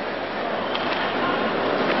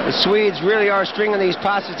 The Swedes really are stringing these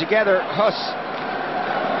passes together. Huss.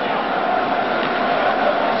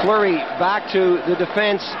 Fleury back to the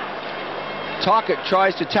defense. Tocchet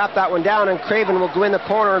tries to tap that one down, and Craven will go in the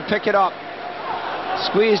corner and pick it up.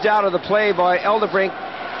 Squeezed out of the play by Eldebrink.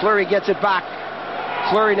 Fleury gets it back.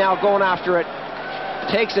 Fleury now going after it.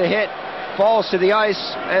 Takes a hit, falls to the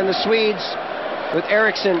ice, and the Swedes with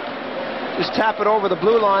Eriksson just tap it over the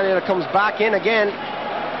blue line, and it comes back in again.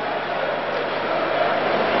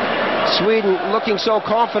 Sweden looking so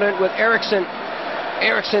confident with Eriksson.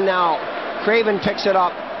 Eriksson now. Craven picks it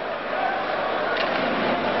up.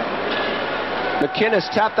 McInnes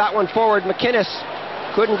tapped that one forward. McInnes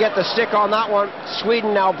couldn't get the stick on that one.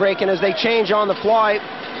 Sweden now breaking as they change on the fly.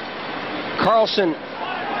 Carlson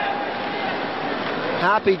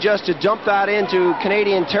happy just to dump that into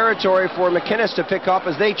Canadian territory for McInnes to pick up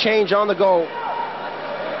as they change on the go.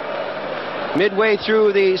 Midway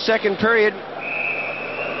through the second period,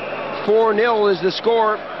 4-0 is the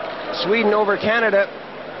score. Sweden over Canada.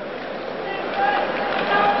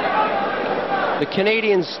 The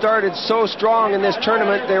Canadians started so strong in this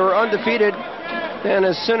tournament. They were undefeated. And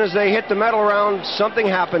as soon as they hit the metal round, something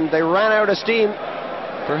happened. They ran out of steam.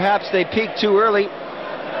 Perhaps they peaked too early.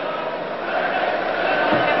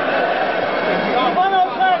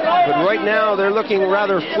 But right now they're looking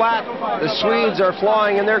rather flat. The Swedes are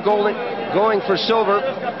flying and they're going for silver.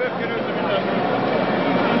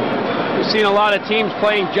 We've seen a lot of teams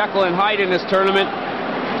playing Jekyll and Hyde in this tournament.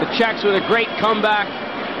 The Czechs with a great comeback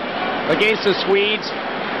against the Swedes.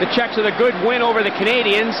 The Czechs with a good win over the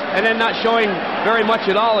Canadians, and then not showing very much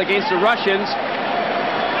at all against the Russians.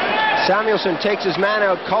 Samuelsson takes his man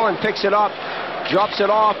out. Cullen picks it up, drops it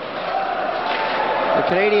off. The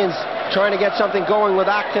Canadians trying to get something going with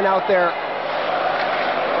Acton out there.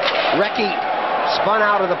 Recchi spun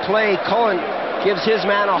out of the play. Cullen gives his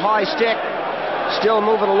man a high stick. Still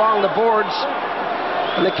moving along the boards.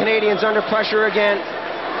 And the Canadians under pressure again.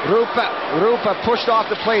 Rupa pushed off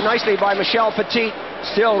the play nicely by Michel Petit.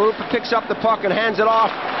 Still, Rupa picks up the puck and hands it off.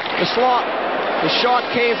 The slot. The shot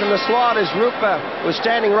came from the slot as Rupa was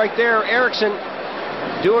standing right there. Eriksson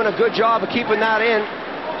doing a good job of keeping that in.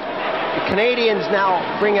 The Canadians now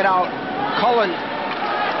bring it out. Cullen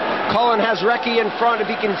has Recchi in front if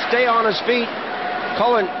he can stay on his feet.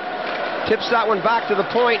 Cullen tips that one back to the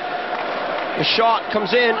point. The shot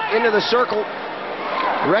comes into the circle.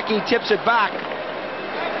 Recchi tips it back.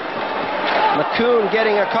 McCoon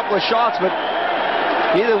getting a couple of shots, but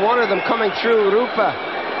neither one of them coming through. Rupa.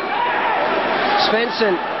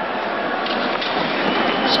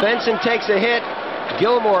 Svensson takes a hit.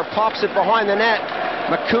 Gilmore pops it behind the net.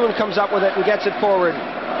 McCoon comes up with it and gets it forward.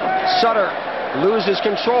 Sutter loses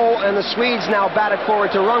control, and the Swedes now bat it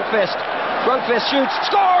forward to Rundqvist. Rundqvist shoots,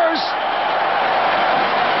 scores!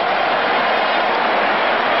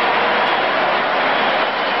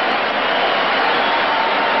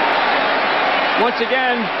 Once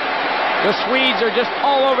again, the Swedes are just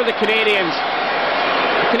all over the Canadians.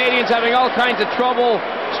 The Canadians having all kinds of trouble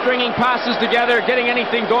stringing passes together, getting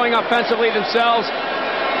anything going offensively themselves.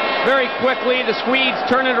 Very quickly, the Swedes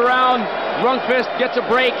turn it around. Rundqvist gets a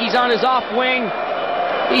break. He's on his off wing.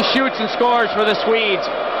 He shoots and scores for the Swedes.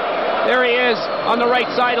 There he is on the right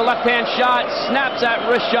side, a left-hand shot. Snaps that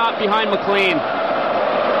wrist shot behind McLean.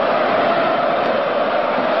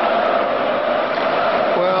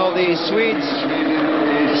 Well, the Swedes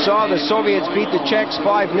saw the Soviets beat the Czechs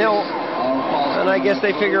 5-0, and I guess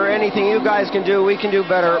they figure anything you guys can do, we can do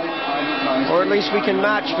better, or at least we can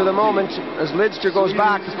match for the moment. As Lidster goes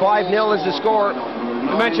back, 5-0 is the score.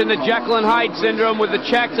 You mentioned the Jekyll and Hyde syndrome with the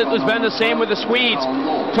Czechs. It has been the same with the Swedes.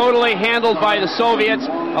 Totally handled by the Soviets,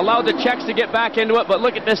 allowed the Czechs to get back into it, but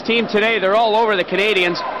look at this team today. They're all over the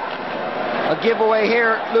Canadians. A giveaway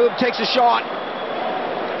here. Lube takes a shot.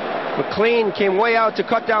 McLean came way out to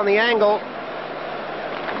cut down the angle.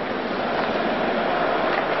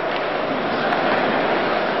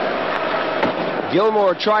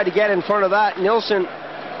 Gilmore tried to get in front of that. Nilsson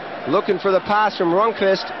looking for the pass from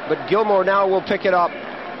Rundqvist, but Gilmore now will pick it up.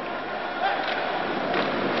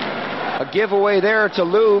 A giveaway there to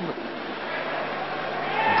Lube.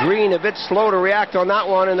 Green a bit slow to react on that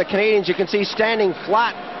one, and the Canadians, you can see, standing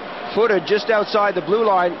flat-footed just outside the blue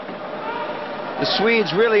line. The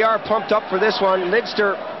Swedes really are pumped up for this one.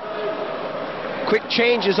 Lidster, quick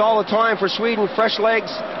changes all the time for Sweden, fresh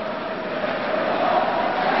legs.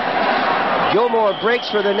 Gilmore breaks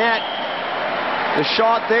for the net. The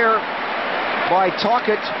shot there by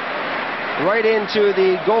Tocchet right into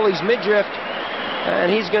the goalie's midriff,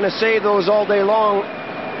 and he's going to save those all day long.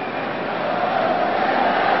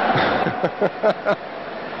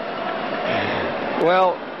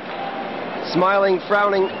 Well, smiling,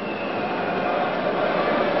 frowning.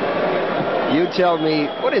 You tell me,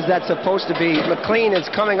 what is that supposed to be? McLean is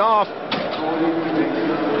coming off.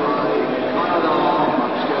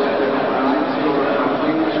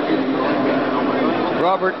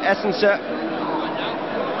 Robert Essense,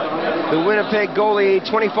 the Winnipeg goalie,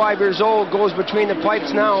 25 years old, goes between the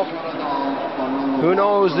pipes now. Who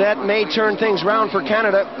knows, that may turn things round for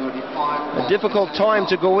Canada. A difficult time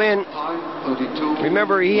to go in.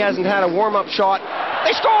 Remember, he hasn't had a warm-up shot.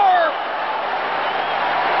 They score!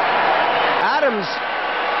 Adams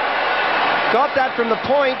got that from the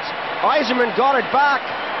point. Yzerman got it back.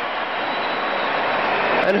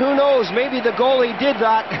 And who knows, maybe the goalie did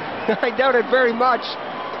that. I doubt it very much.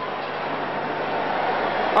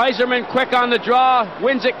 Yzerman quick on the draw,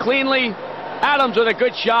 wins it cleanly. Adams with a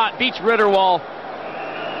good shot, beats Ritterwall.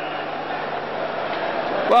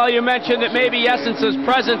 Well, you mentioned that maybe Essence's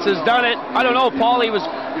presence has done it. I don't know, Paul, he was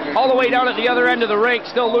all the way down at the other end of the rink,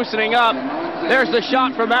 still loosening up. There's the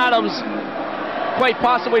shot from Adams. Quite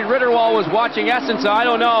possibly Ritterwall was watching Essence, I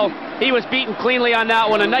don't know. He was beaten cleanly on that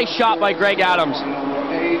one. A nice shot by Greg Adams.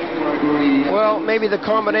 Well, maybe the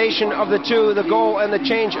combination of the two, the goal and the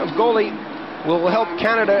change of goalie, will help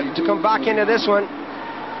Canada to come back into this one.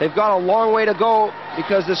 They've got a long way to go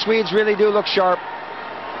because the Swedes really do look sharp.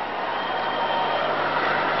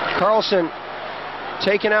 Carlson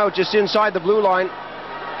taken out just inside the blue line.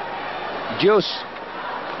 Juice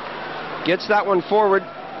gets that one forward.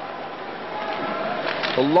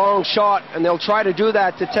 A long shot, and they'll try to do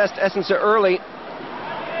that to test Essensa early.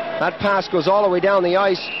 That pass goes all the way down the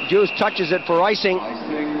ice. Juice touches it for icing.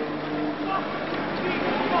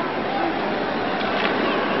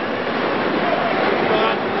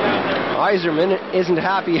 Yzerman isn't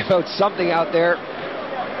happy about something out there.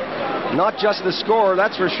 Not just the score,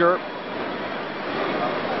 that's for sure.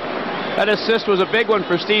 That assist was a big one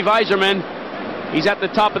for Steve Yzerman. He's at the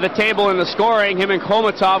top of the table in the scoring. Him and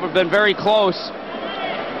Komatov have been very close.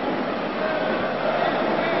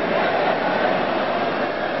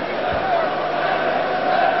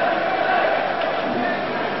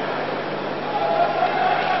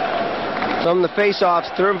 From the face-offs,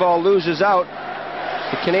 Thurnvall loses out.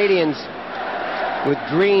 The Canadians with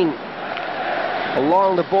Green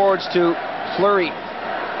along the boards to Fleury.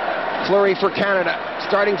 Fleury for Canada,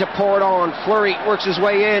 starting to pour it on. Fleury works his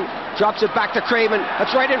way in, drops it back to Craven.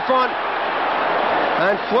 That's right in front.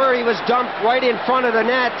 And Fleury was dumped right in front of the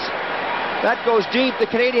net. That goes deep. The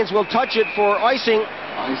Canadians will touch it for icing.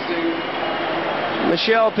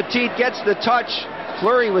 Michel Petit gets the touch.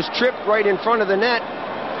 Fleury was tripped right in front of the net,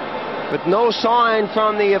 but no sign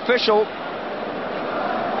from the official.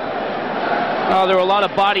 Oh, there were a lot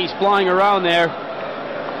of bodies flying around there.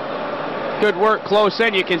 Good work close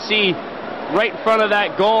in. You can see right in front of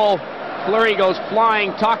that goal, Fleury goes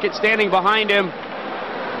flying, Tocchet standing behind him.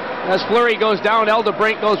 As Fleury goes down,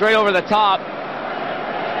 Eldebrink goes right over the top.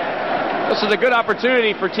 This is a good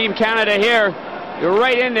opportunity for Team Canada here. You're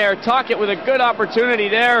right in there. Tocchet with a good opportunity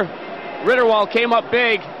there. Ritterwald came up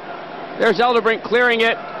big. There's Eldebrink clearing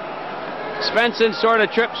it. Svensson sort of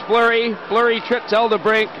trips Fleury. Fleury trips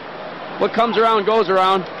Eldebrink. What comes around goes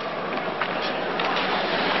around.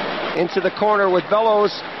 Into the corner with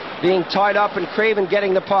Bellows being tied up and Craven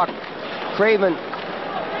getting the puck. Craven.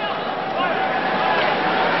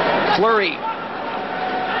 Fleury.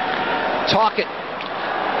 Tocchet.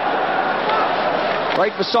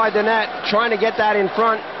 Right beside the net, trying to get that in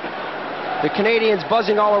front. The Canadians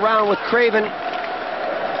buzzing all around with Craven.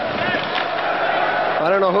 I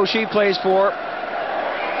don't know who she plays for.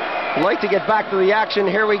 I'd like to get back to the action.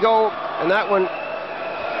 Here we go. And that one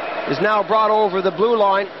is now brought over the blue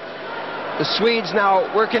line. The Swedes now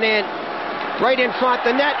working in right in front.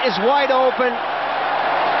 The net is wide open.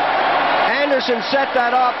 Anderson set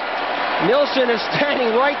that up. Nilsson is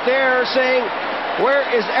standing right there saying, where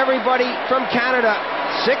is everybody from Canada?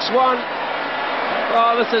 6-1.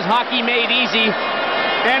 Oh, this is hockey made easy.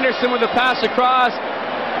 Anderson with the pass across.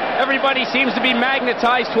 Everybody seems to be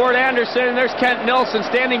magnetized toward Anderson. There's Kent Nilsson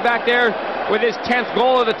standing back there with his 10th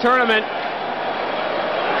goal of the tournament.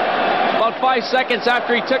 About 5 seconds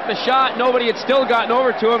after he took the shot, nobody had still gotten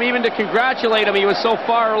over to him, even to congratulate him. He was so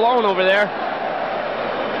far alone over there.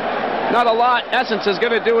 Not a lot Essence is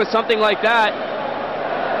going to do with something like that.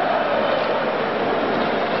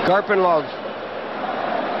 Karpenlov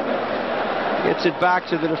gets it back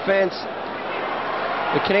to the defense.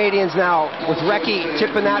 The Canadians now with Recchi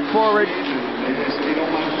tipping that forward.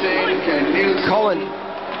 Cullen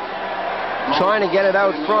trying to get it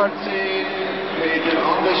out front.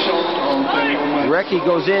 Recchi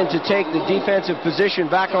goes in to take the defensive position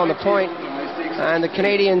back on the point. And the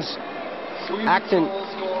Canadians, Acton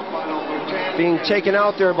being taken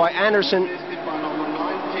out there by Anderson.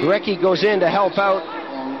 Recchi goes in to help out.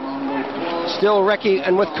 Still Recchi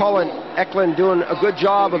and with Cullen. Eklund doing a good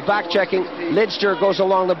job of back-checking. Lidster goes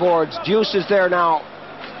along the boards. Juice is there now.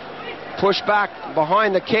 Push back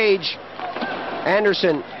behind the cage.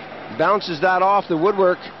 Anderson bounces that off the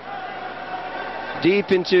woodwork.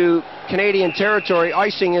 Deep into Canadian territory.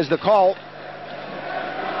 Icing is the call.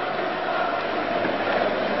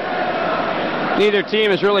 Neither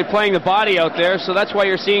team is really playing the body out there, so that's why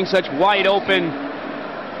you're seeing such wide open.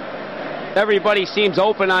 Everybody seems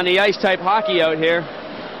open on the ice type hockey out here.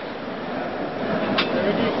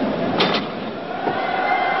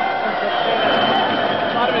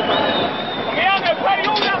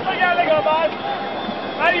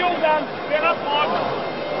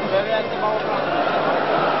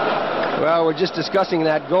 Well, we're just discussing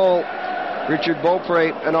that goal. Richard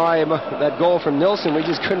Beaupre and I, that goal from Nilsson, we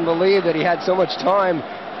just couldn't believe that he had so much time.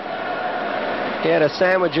 He had a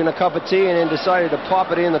sandwich and a cup of tea and then decided to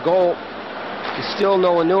pop it in the goal. Still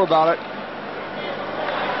no one knew about it.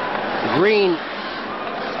 Green,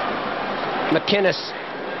 McInnes,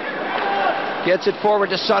 Gets it forward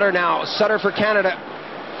to Sutter now. Sutter for Canada.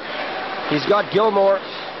 He's got Gilmore.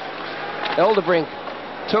 Eldebrink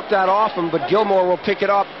took that off him, but Gilmore will pick it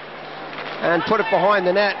up and put it behind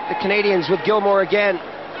the net. The Canadians with Gilmore again.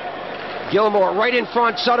 Gilmore right in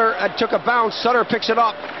front. Sutter took a bounce. Sutter picks it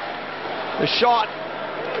up. The shot.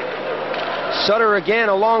 Sutter again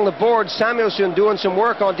along the board. Samuelsson doing some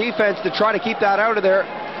work on defense to try to keep that out of there.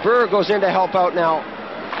 Burr goes in to help out now.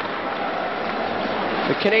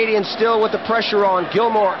 The Canadians still with the pressure on.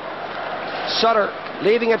 Gilmore. Sutter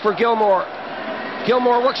leaving it for Gilmore.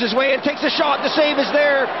 Gilmore works his way and takes a shot. The save is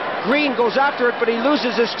there. Green goes after it, but he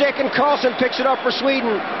loses his stick, and Carlson picks it up for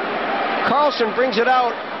Sweden. Carlson brings it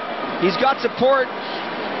out. He's got support.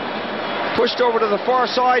 Pushed over to the far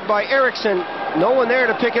side by Eriksson. No one there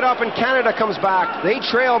to pick it up, and Canada comes back. They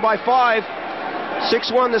trail by 5.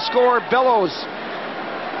 6-1 the score. Bellows.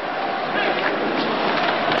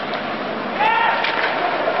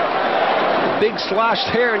 Big slash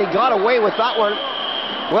there, and he got away with that one.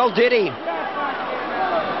 Well, did he?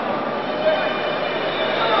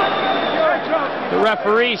 The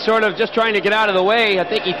referee sort of just trying to get out of the way. I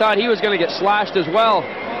think he thought he was going to get slashed as well.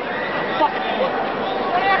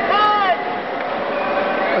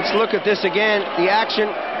 Let's look at this again. The action.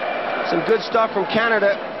 Some good stuff from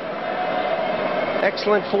Canada.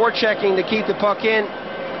 Excellent forechecking to keep the puck in.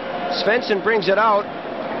 Svensson brings it out.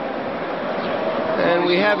 And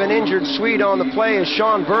we have an injured Swede on the play as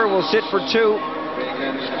Sean Burr will sit for 2.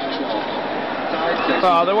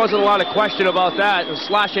 There wasn't a lot of question about that. It was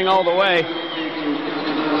slashing all the way.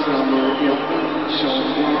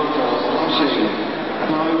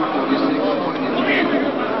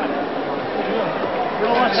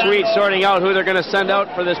 Swedes sorting out who they're going to send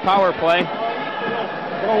out for this power play.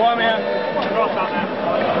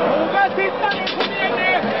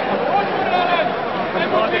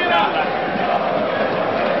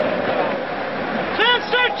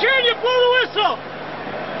 Start cheering, you blow the whistle.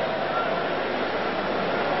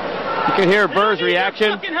 You can hear Burr's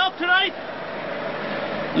reaction. Help tonight.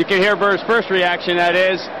 You can hear Burr's first reaction, that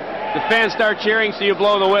is. The fans start cheering, so you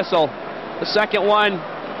blow the whistle. The second one,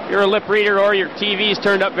 you're a lip reader or your TV's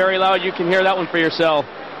turned up very loud, you can hear that one for yourself.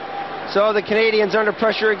 So the Canadians under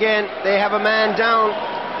pressure again. They have a man down.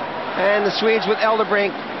 And the Swedes with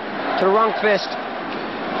Eldebrink to Rundqvist.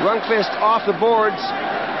 Rundqvist off the boards.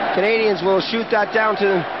 Canadians will shoot that down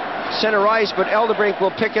to center ice, but Eldebrink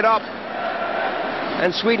will pick it up.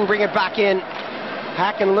 And Sweden bring it back in.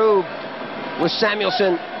 Hackenlube with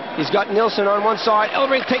Samuelsson. He's got Nilsson on one side.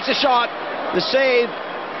 Eldebrink takes a shot. The save.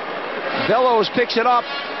 Bellows picks it up.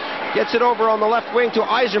 Gets it over on the left wing to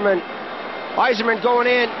Yzerman. Yzerman going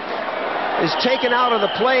in. Is taken out of the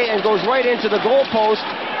play and goes right into the goal post.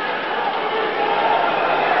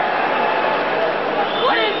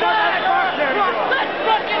 What is that? Let's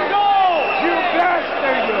fucking go! You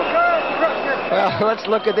bastard! Well, let's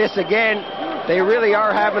look at this again. They really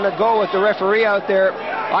are having a go with the referee out there.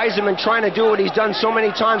 Yzerman trying to do what he's done so many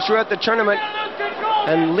times throughout the tournament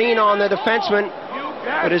and lean on the defenseman,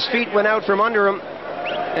 but his feet went out from under him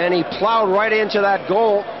and he plowed right into that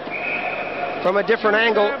goal from a different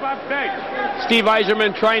angle. Steve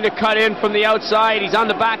Yzerman trying to cut in from the outside. He's on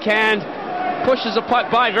the backhand, pushes the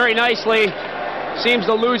puck by very nicely, seems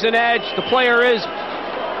to lose an edge. The player is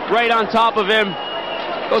right on top of him,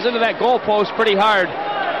 goes into that goal post pretty hard.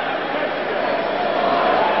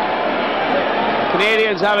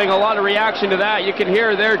 Canadians having a lot of reaction to that. You can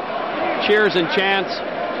hear their cheers and chants.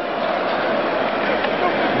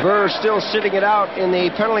 Burr still sitting it out in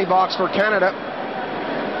the penalty box for Canada.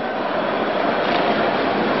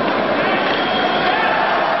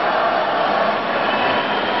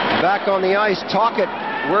 Back on the ice, Tocchet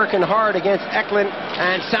working hard against Eklund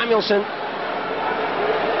and Samuelsson.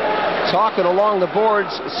 Tocchet along the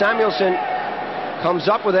boards. Samuelsson comes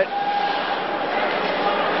up with it.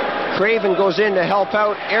 Craven goes in to help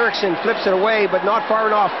out. Eriksson flips it away, but not far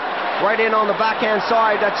enough. Right in on the backhand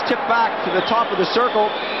side. That's tipped back to the top of the circle,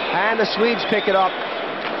 and the Swedes pick it up.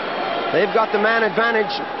 They've got the man advantage.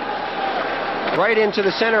 Right into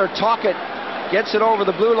the center. Tocchet gets it over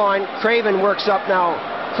the blue line. Craven works up now.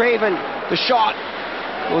 Craven, the shot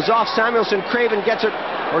goes off Samuelsson. Craven gets it,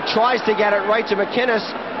 or tries to get it right to McInnes.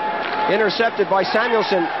 Intercepted by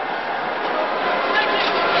Samuelsson.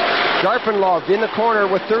 Garpenlov in the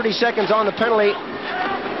corner with 30 seconds on the penalty.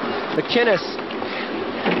 McInnes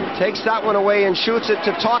takes that one away and shoots it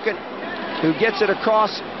to Tocchet, who gets it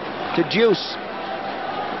across to Juice.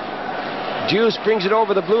 Juice brings it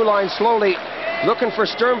over the blue line slowly, looking for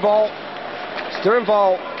Sternvall.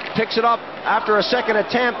 Sternvall picks it up after a second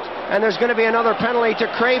attempt, and there's going to be another penalty to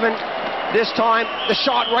Craven. This time, the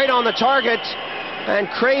shot right on the target, and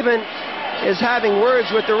Craven is having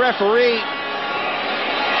words with the referee.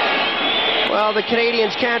 Well, the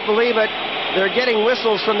Canadians can't believe it. They're getting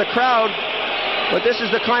whistles from the crowd, but this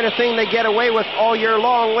is the kind of thing they get away with all year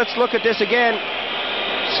long. Let's look at this again.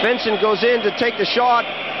 Svensson goes in to take the shot.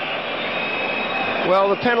 Well,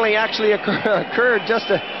 the penalty actually occurred just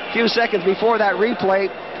a few seconds before that replay.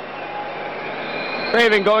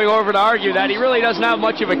 Craven going over to argue that he really doesn't have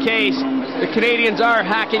much of a case. The Canadians are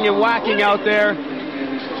hacking and whacking out there.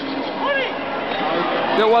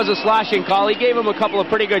 There was a slashing call. He gave him a couple of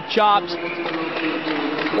pretty good chops.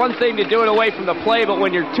 One thing to do it away from the play, but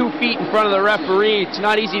when you're 2 feet in front of the referee, it's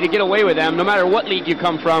not easy to get away with them, no matter what league you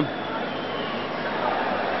come from.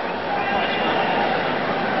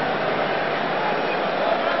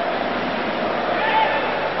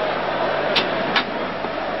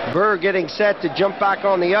 Burr getting set to jump back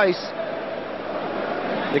on the ice.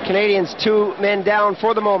 The Canadians 2 men down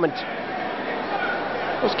for the moment.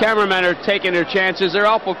 Those cameramen are taking their chances. They're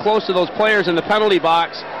awful close to those players in the penalty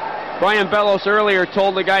box. Brian Bellows earlier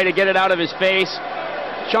told the guy to get it out of his face.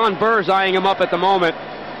 Sean Burr's eyeing him up at the moment.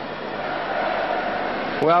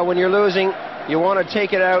 Well, when you're losing, you want to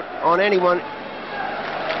take it out on anyone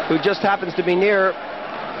who just happens to be near.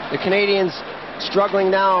 The Canadians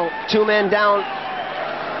struggling now, 2 men down.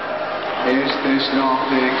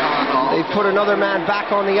 They put another man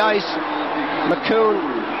back on the ice. McCoon.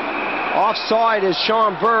 Offside is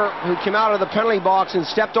Sean Burr, who came out of the penalty box and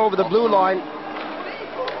stepped over the blue line.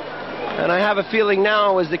 And I have a feeling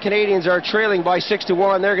now, as the Canadians are trailing by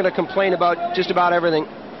 6-1, they're going to complain about just about everything.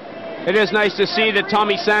 It is nice to see that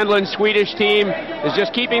Tommy Sandlin's Swedish team is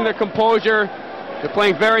just keeping their composure. They're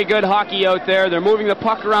playing very good hockey out there. They're moving the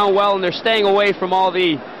puck around well, and they're staying away from all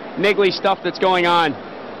the niggly stuff that's going on.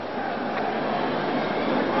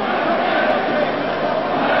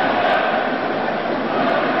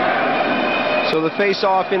 So the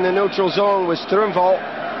face-off in the neutral zone was Strömvall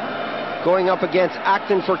going up against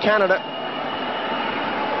Acton for Canada.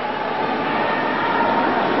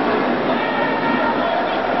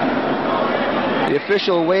 The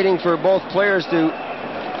official waiting for both players to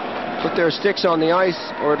put their sticks on the ice,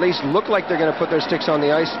 or at least look like they're going to put their sticks on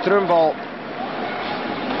the ice. Strömvall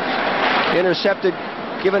intercepted,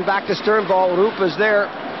 given back to Strömvall. Rupa's there,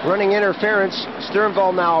 running interference.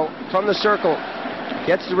 Strömvall now from the circle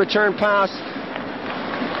gets the return pass.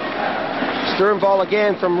 Strömvall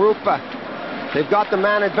again from Rupa. They've got the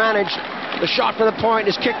man advantage. The shot for the point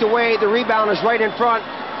is kicked away. The rebound is right in front.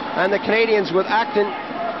 And the Canadians with Acton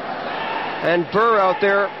and Burr out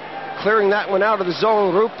there clearing that one out of the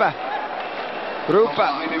zone. Rupa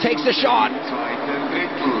takes the shot.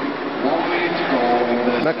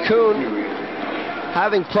 McCoon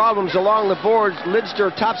having problems along the boards.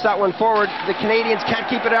 Lidster taps that one forward. The Canadians can't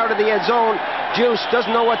keep it out of the end zone. Juice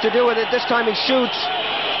doesn't know what to do with it. This time he shoots.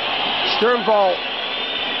 Strömvall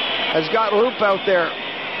has got Rupa out there.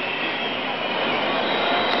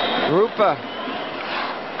 Rupa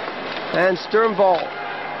and Strömvall.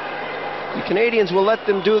 The Canadians will let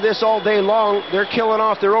them do this all day long. They're killing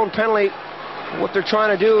off their own penalty. What they're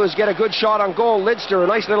trying to do is get a good shot on goal. Lidster, a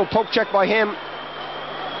nice little poke check by him.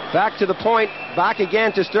 Back to the point, back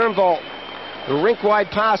again to Strömvall. The rink-wide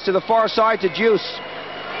pass to the far side to Juice.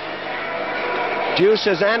 Juice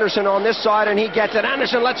has Anderson on this side, and he gets it.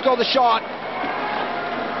 Anderson lets go the shot.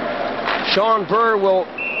 Sean Burr will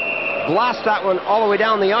blast that one all the way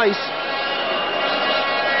down the ice.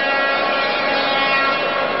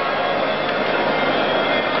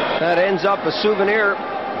 That ends up a souvenir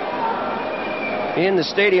in the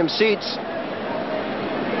stadium seats.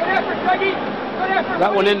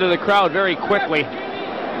 That one into the crowd very quickly.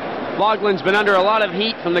 Laughlin's been under a lot of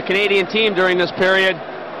heat from the Canadian team during this period.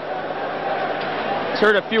 He's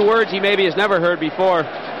heard a few words he maybe has never heard before.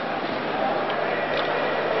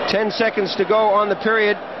 10 seconds to go on the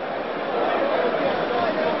period.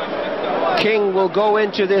 King will go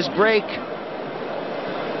into this break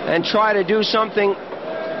and try to do something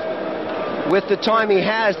with the time he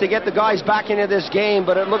has to get the guys back into this game,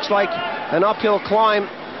 but it looks like an uphill climb.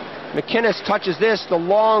 McInnes touches this, the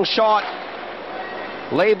long shot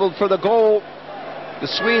labeled for the goal. The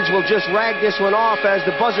Swedes will just rag this one off as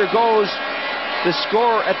the buzzer goes. The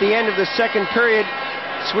score at the end of the second period,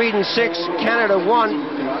 Sweden 6, Canada 1.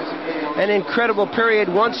 An incredible period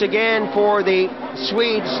once again for the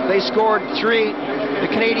Swedes. They scored 3, the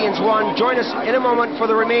Canadians 1. Join us in a moment for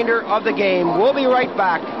the remainder of the game. We'll be right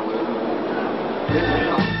back.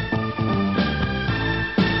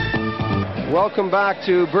 Welcome back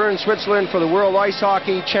to Bern, Switzerland for the World Ice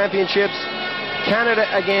Hockey Championships. Canada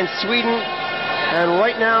against Sweden, and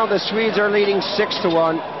right now the Swedes are leading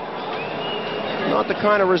 6-1. Not the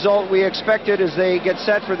kind of result we expected as they get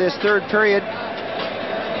set for this third period.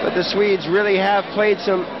 But the Swedes really have played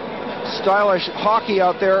some stylish hockey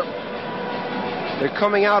out there. They're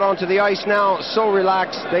coming out onto the ice now so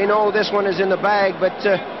relaxed. They know this one is in the bag, but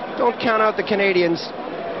don't count out the Canadians.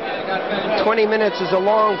 20 minutes is a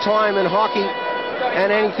long time in hockey,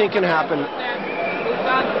 and anything can happen.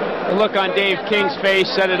 The look on Dave King's face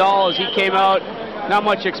said it all as he came out. Not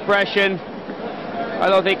much expression. I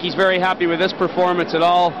don't think he's very happy with this performance at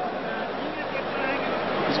all.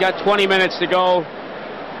 He's got 20 minutes to go.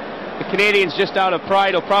 The Canadians, just out of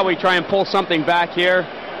pride, will probably try and pull something back here.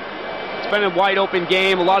 It's been a wide open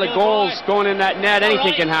game, a lot of goals going in that net.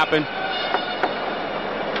 Anything can happen.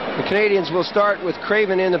 The Canadians will start with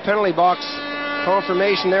Craven in the penalty box.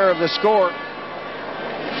 Confirmation there of the score.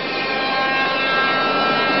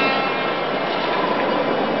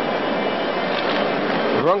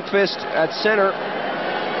 Rundqvist at center.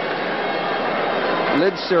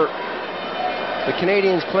 Lidster. The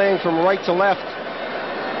Canadians playing from right to left.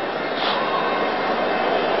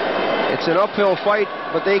 It's an uphill fight,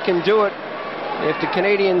 but they can do it if the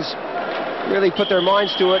Canadians really put their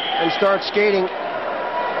minds to it and start skating.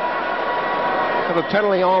 Have a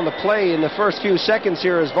penalty on the play in the first few seconds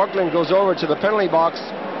here as Fёgtlin goes over to the penalty box.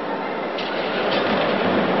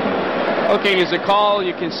 Hooking is a call.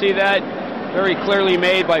 You can see that very clearly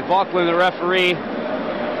made by Fёgtlin, the referee.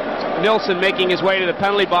 Nilsson making his way to the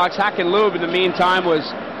penalty box. Hakanlub, in the meantime, was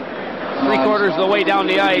 3/4 of the way down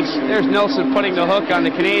the ice. There's Nilsson putting the hook on the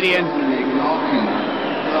Canadian.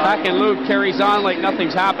 Hakanlub carries on like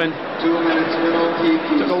nothing's happened.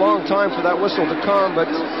 Took a long time for that whistle to come, but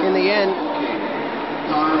in the end,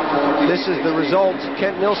 this is the result.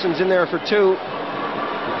 Kent Nilsson's in there for 2.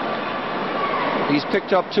 He's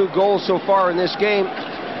picked up 2 goals so far in this game.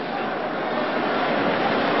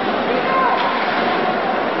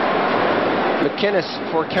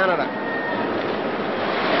 McInnes for Canada.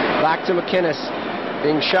 Back to McInnes,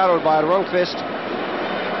 being shadowed by Rundqvist.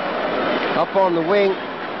 Up on the wing,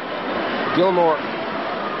 Gilmore.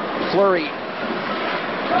 Fleury.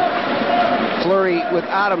 Fleury with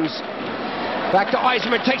Adams. Back to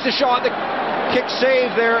Yzerman, takes the shot. The kick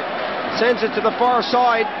save there, sends it to the far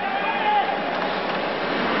side.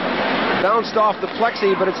 Bounced off the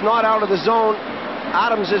plexi, but it's not out of the zone.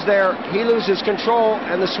 Adams is there. He loses control,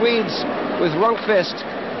 and the Swedes with Rundqvist.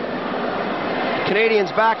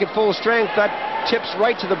 Canadians back at full strength. That tips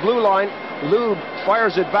right to the blue line. Lube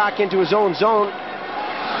fires it back into his own zone.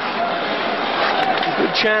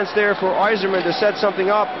 Good chance there for Yzerman to set something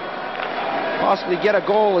up. Possibly get a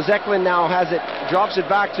goal as Eklund now has it. Drops it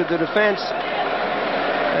back to the defense.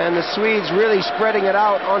 And the Swedes really spreading it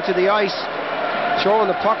out onto the ice. Throwing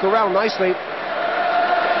the puck around nicely.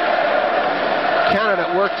 Canada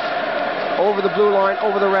worked over the blue line,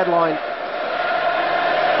 over the red line.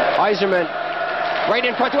 Yzerman right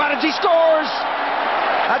in front to Adams. He scores!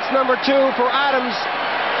 That's number 2 for Adams.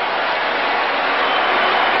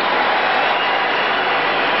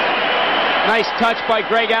 Nice touch by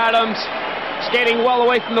Greg Adams. Skating well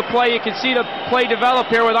away from the play. You can see the play develop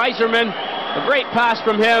here with Yzerman. A great pass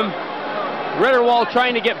from him. Ritterwald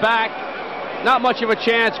trying to get back. Not much of a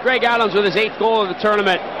chance. Greg Adams with his 8th goal of the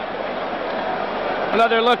tournament.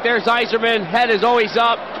 Another look. There's Yzerman. Head is always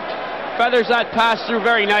up. Feathers that pass through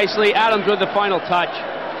very nicely. Adams with the final touch.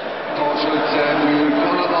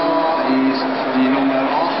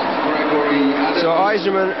 So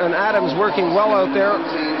Yzerman and Adams working well out there.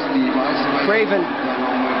 Craven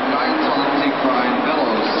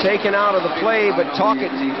taken out of the play, but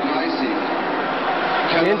Tocchet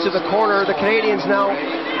into the corner. The Canadians now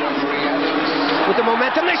with the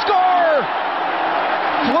momentum. They score!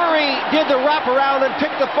 Fleury did the wraparound and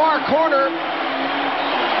picked the far corner.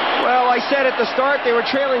 Well, I said at the start they were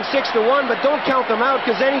trailing 6-1, but don't count them out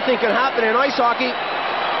because anything can happen in ice hockey.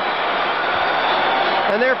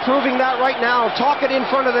 And they're proving that right now. Tocchet in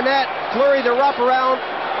front of the net. Fleury the wraparound.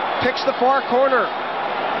 Picks the far corner.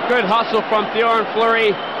 Good hustle from Bjorn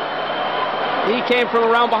Fleury. He came from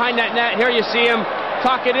around behind that net. Here you see him.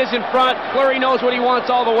 Tocchet is in front. Fleury knows what he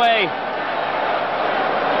wants all the way.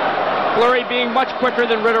 Fleury being much quicker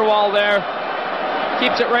than Ritterwald there.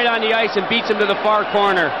 Keeps it right on the ice and beats him to the far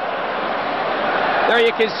corner. There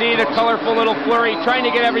you can see the colorful little Fleury trying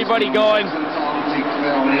to get everybody going.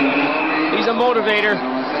 He's a motivator.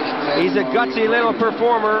 He's a gutsy little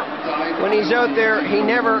performer. When he's out there, he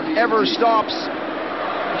never, ever stops.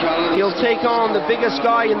 He'll take on the biggest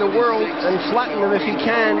guy in the world and flatten him if he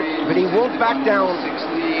can, but he won't back down.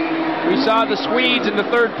 We saw the Swedes in the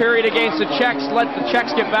third period against the Czechs let the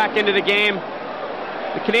Czechs get back into the game.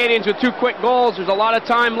 The Canadians with 2 quick goals. There's a lot of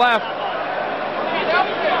time left.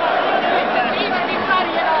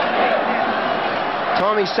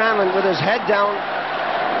 Tommy Sandlin with his head down.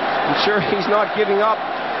 I'm sure he's not giving up.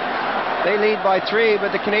 They lead by 3,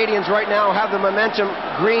 but the Canadians right now have the momentum.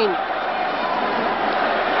 Green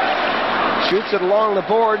shoots it along the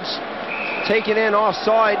boards, taken in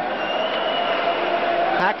offside.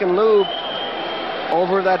 Lube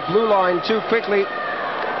over that blue line too quickly.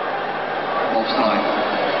 Offside.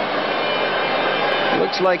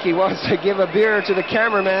 Looks like he wants to give a beer to the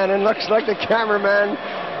cameraman, and looks like the cameraman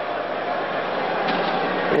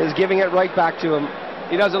is giving it right back to him.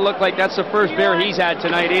 He doesn't look like that's the first beer he's had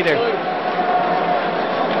tonight either.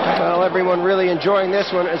 Well, everyone really enjoying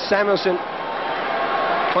this one as Samuelson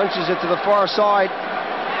punches it to the far side.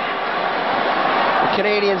 The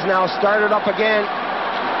Canadians now started up again.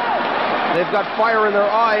 They've got fire in their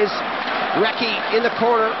eyes. Recchi in the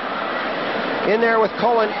corner. In there with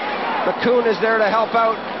Cullen. McCoon is there to help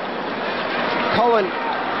out. Cullen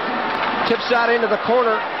tips that into the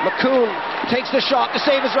corner. McCoon takes the shot. The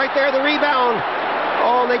save is right there. The rebound.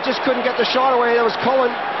 Oh, and they just couldn't get the shot away. That was Cullen.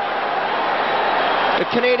 The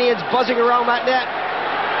Canadians buzzing around that net.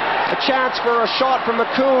 A chance for a shot from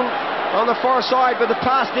McCoon on the far side, but the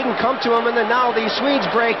pass didn't come to him, and then now the Swedes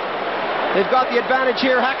break. They've got the advantage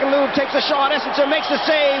here. Lube takes a shot. Essenson makes the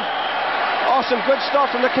save. Awesome, good stuff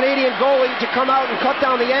from the Canadian goalie to come out and cut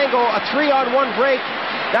down the angle. A 3-on-1 break.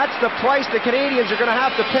 That's the price the Canadians are going to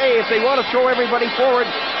have to pay if they want to throw everybody forward.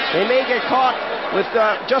 They may get caught with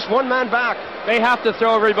just one man back. They have to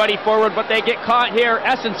throw everybody forward, but they get caught here.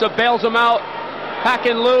 Essenson bails them out.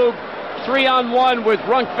 Lube, 3-on-1 with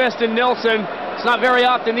Rundqvist and Nilsson. It's not very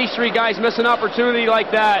often these 3 guys miss an opportunity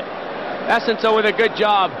like that. Essenson with a good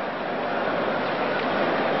job.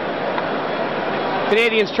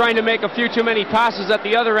 Canadians trying to make a few too many passes at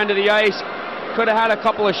the other end of the ice. Could have had a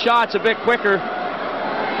couple of shots a bit quicker.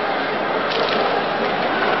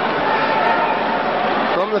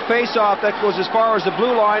 From the face-off, that goes as far as the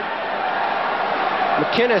blue line.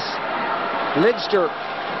 McInnes, Lidster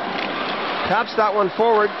taps that one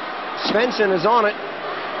forward. Svensson is on it.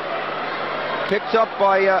 Picked up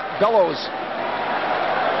by Bellows.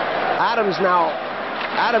 Adams now.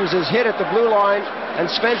 Adams is hit at the blue line, and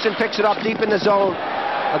Svensson picks it up deep in the zone.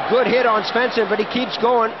 A good hit on Svensson, but he keeps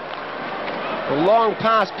going. A long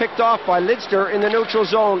pass picked off by Lidster in the neutral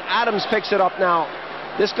zone. Adams picks it up now.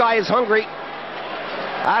 This guy is hungry.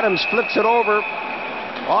 Adams flips it over.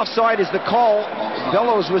 Offside is the call.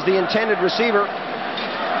 Bellows was the intended receiver.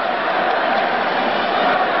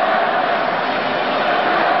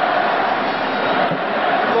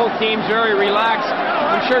 Both teams very relaxed.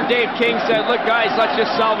 I'm sure Dave King said, look guys, let's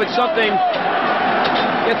just salvage something.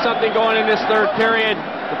 Get something going in this third period.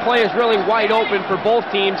 The play is really wide open for both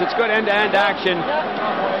teams. It's good end-to-end action.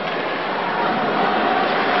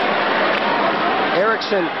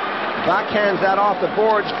 Eriksson backhands that off the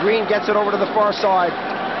boards. Green gets it over to the far side.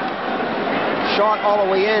 Shot all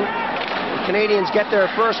the way in. The Canadians get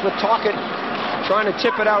there first with Tocchet trying to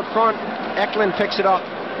tip it out front. Eklund picks it up.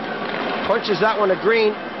 Punches that one to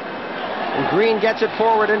Green. And Green gets it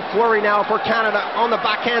forward, and Fleury now for Canada on the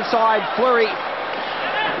backhand side. Fleury.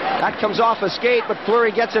 That comes off a skate, but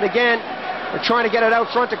Fleury gets it again. They're trying to get it out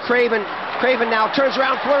front to Craven. Craven now turns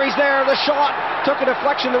around. Fleury's there. The shot took a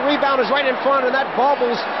deflection. The rebound is right in front, and that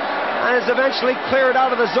bobbles and is eventually cleared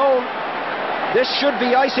out of the zone. This should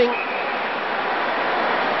be icing.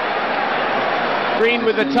 Green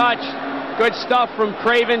with the touch. Good stuff from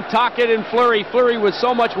Craven, Tocchet, and Fleury. Fleury with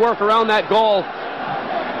so much work around that goal.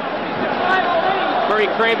 Fleury,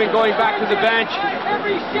 Craven going back to the bench.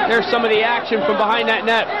 There's some of the action from behind that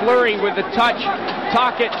net. Fleury with the touch.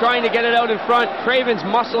 Tocchet trying to get it out in front. Craven's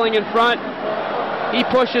muscling in front. He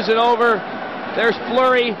pushes it over. There's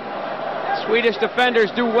Fleury. Swedish defenders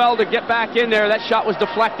do well to get back in there. That shot was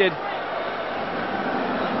deflected.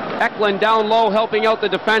 Eklund down low helping out the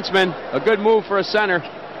defenseman. A good move for a center.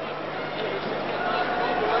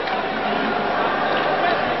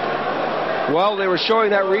 Well, they were showing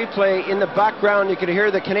that replay in the background. You could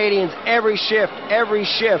hear the Canadians every shift, every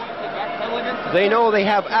shift. They know they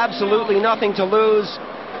have absolutely nothing to lose.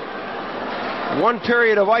 One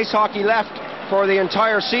period of ice hockey left for the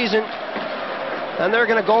entire season, and they're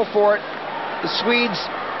going to go for it. The Swedes,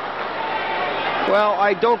 well,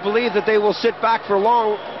 I don't believe that they will sit back for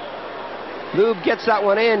long. Lube gets that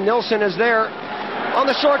one in. Nilsson is there on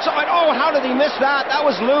the short side. Oh, how did he miss that? That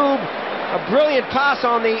was Lube. A brilliant pass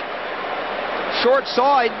on the short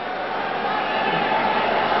side.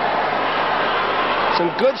 Some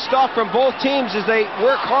good stuff from both teams as they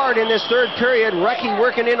work hard in this third period. Recchi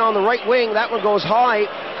working in on the right wing. That one goes high.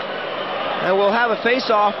 And we'll have a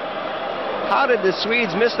face-off. How did the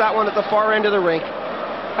Swedes miss that one at the far end of the rink?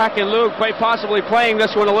 Lube quite possibly playing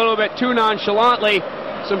this one a little bit too nonchalantly.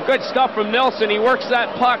 Some good stuff from Nilsson. He works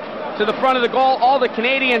that puck to the front of the goal. All the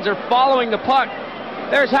Canadians are following the puck.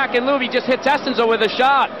 There's Hakanlub. He just hits Essenso with a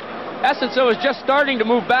shot. Essenso is just starting to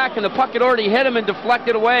move back, and the puck had already hit him and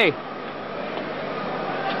deflected away.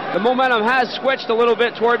 The momentum has switched a little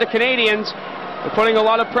bit toward the Canadians. They're putting a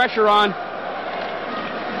lot of pressure on.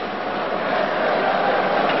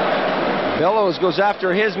 Bellows goes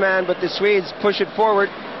after his man, but the Swedes push it forward.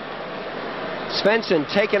 Svensson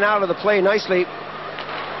taken out of the play nicely.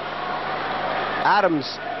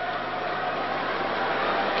 Adams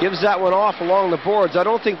gives that one off along the boards. I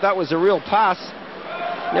don't think that was a real pass.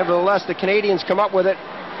 Nevertheless, the Canadians come up with it.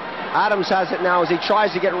 Adams has it now as he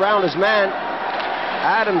tries to get around his man.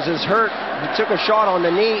 Adams is hurt. He took a shot on the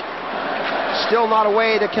knee. Still not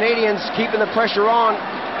away. The Canadians keeping the pressure on.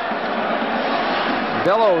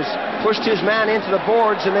 Bellows pushed his man into the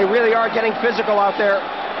boards, and they really are getting physical out there.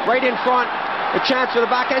 Right in front, a chance for the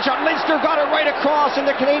backhand shot. Lindster got it right across, and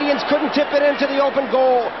the Canadians couldn't tip it into the open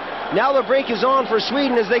goal. Now the break is on for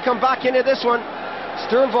Sweden as they come back into this one.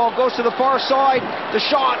 Sternvall goes to the far side. The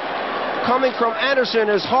shot coming from Anderson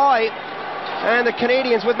is high, and the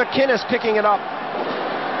Canadians with McInnes picking it up.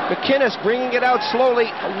 McInnes bringing it out slowly.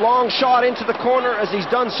 A long shot into the corner, as he's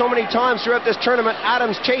done so many times throughout this tournament.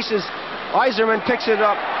 Adams chases. Yzerman picks it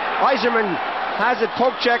up. Yzerman has it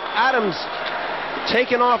poke check. Adams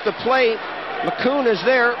taken off the play. McCoon is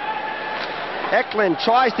there. Eklund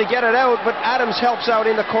tries to get it out, but Adams helps out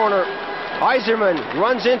in the corner. Yzerman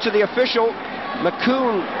runs into the official.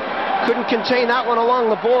 McCoon couldn't contain that one along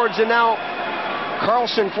the boards, and now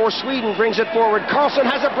Carlson for Sweden brings it forward. Carlson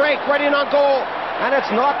has a break right in on goal, and it's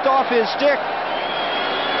knocked off his stick.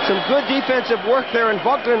 Some good defensive work there, and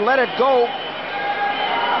Fågtlin let it go.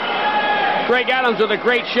 Greg Adams with a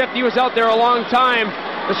great shift. He was out there a long time.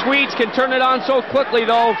 The Swedes can turn it on so quickly,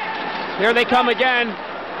 though. Here they come again.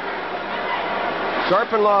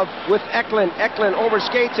 Garpenlov with Eklund. Eklund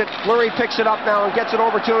overskates it. Fleury picks it up now and gets it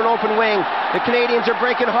over to an open wing. The Canadians are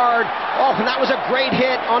breaking hard. Oh, and that was a great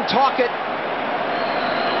hit on Tocchet.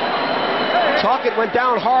 Tocchet went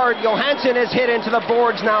down hard. Johansson is hit into the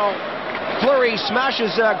boards now. Fleury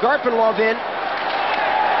smashes Garpenlov in.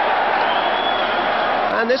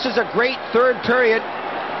 And this is a great third period.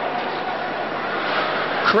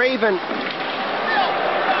 Craven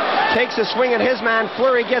takes a swing at his man.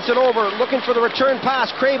 Fleury gets it over, looking for the return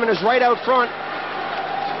pass. Craven is right out front.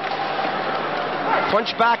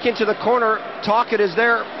 Punch back into the corner. Tocchet is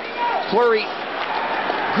there. Fleury.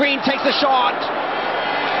 Green takes the shot.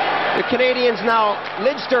 The Canadians now.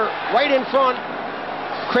 Lidster right in front.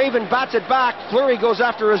 Craven bats it back. Fleury goes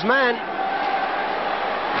after his man.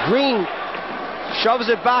 Green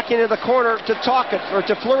shoves it back into the corner to Tocchet, or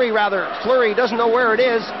to Fleury rather. Fleury doesn't know where it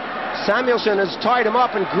is. Samuelsson has tied him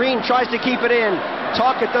up, and Green tries to keep it in.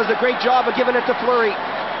 Tocchet does a great job of giving it to Fleury.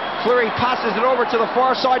 Fleury passes it over to the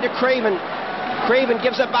far side to Craven. Craven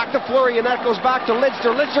gives it back to Fleury, and that goes back to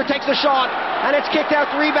Lidster. Lidster takes the shot, and it's kicked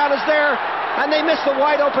out. The rebound is there, and they miss the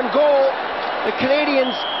wide open goal. The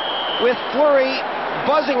Canadians with Fleury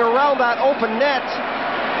buzzing around that open net.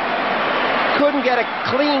 Couldn't get a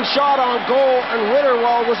clean shot on goal, and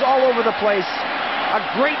Ritterwald was all over the place. A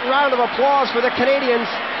great round of applause for the Canadians.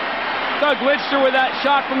 Doug Lidster with that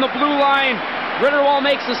shot from the blue line. Ritterwald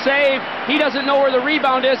makes the save. He doesn't know where the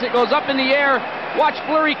rebound is. It goes up in the air. Watch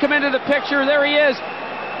Fleury come into the picture. There he is.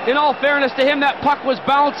 In all fairness to him, that puck was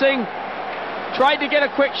bouncing. Tried to get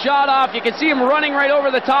a quick shot off. You can see him running right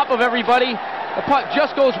over the top of everybody. The puck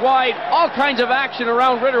just goes wide. All kinds of action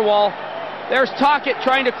around Ritterwald. There's Tocchet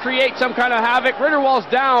trying to create some kind of havoc. Ritterwald's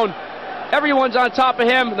down. Everyone's on top of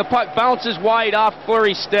him. The puck bounces wide off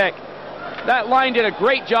Fleury's stick. That line did a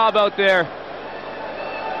great job out there.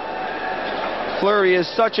 Fleury is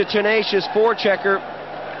such a tenacious forechecker.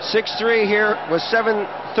 6-3 here with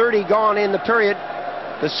 7:30 gone in the period.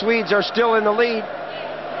 The Swedes are still in the lead,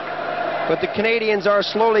 but the Canadians are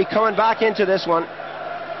slowly coming back into this one.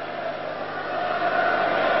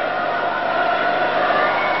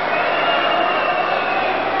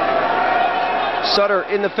 Sutter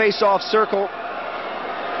in the face-off circle,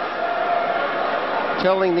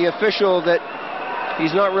 telling the official that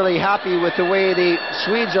he's not really happy with the way the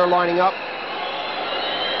Swedes are lining up.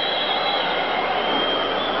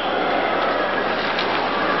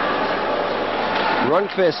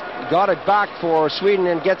 Rundqvist got it back for Sweden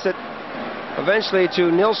and gets it eventually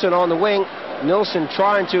to Nilsson on the wing. Nilsson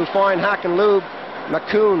trying to find Hakanlub.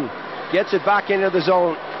 McCoon gets it back into the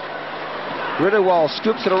zone. Ritterwald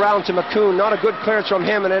scoops it around to McCoon. Not a good clearance from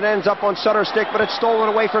him, and it ends up on Sutter's stick, but it's stolen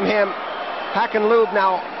away from him. Hakanlub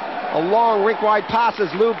now. A long rink-wide pass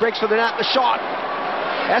as Lube breaks for the net. The shot.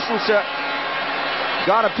 Essensa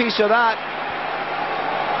got a piece of that.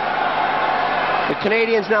 The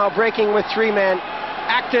Canadians now breaking with 3 men.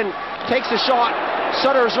 Acton takes a shot.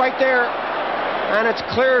 Sutter's right there. And it's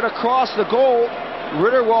cleared across the goal.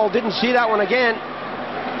 Ritterwald didn't see that one again.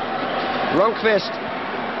 Rundqvist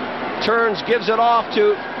turns, gives it off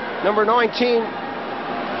to number 19,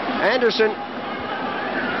 Anderson.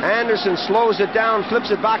 Anderson slows it down,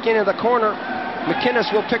 flips it back into the corner.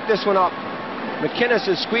 McInnes will pick this one up. McInnes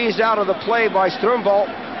is squeezed out of the play by Strömvold,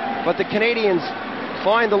 but the Canadians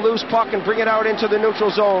find the loose puck and bring it out into the neutral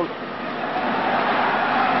zone.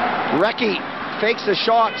 Recchi fakes the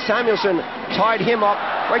shot. Samuelsson tied him up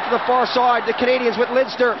right to the far side. The Canadians with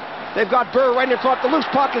Lidster. They've got Burr right in front. The loose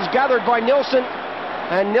puck is gathered by Nilsson,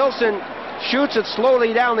 and Nilsson shoots it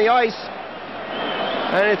slowly down the ice.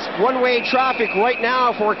 And it's one-way traffic right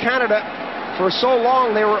now for Canada. For so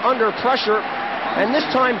long they were under pressure, and this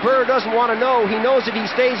time Burr doesn't want to know. He knows if he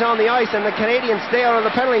stays on the ice and the Canadians stay out of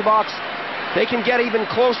the penalty box, they can get even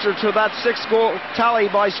closer to that 6-goal tally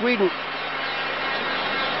by Sweden.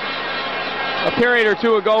 A period or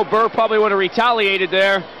two ago, Burr probably would have retaliated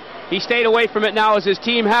there. He stayed away from it now as his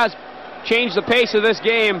team has changed the pace of this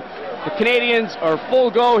game. The Canadians are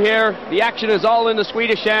full go here. The action is all in the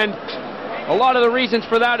Swedish end. A lot of the reasons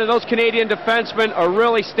for that are those Canadian defensemen are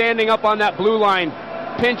really standing up on that blue line,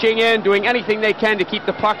 pinching in, doing anything they can to keep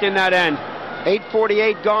the puck in that end.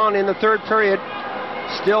 8:48 gone in the third period.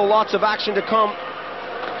 Still lots of action to come.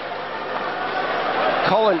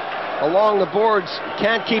 Cullen along the boards,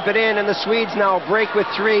 can't keep it in, and the Swedes now break with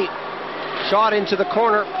 3. Shot into the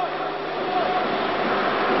corner.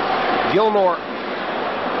 Gilmore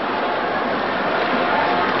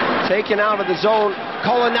taken out of the zone.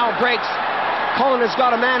 Cullen now breaks. Cullen has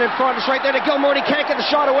got a man in front. It's right there to Gilmore. He can't get the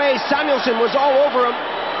shot away. Samuelsson was all over him.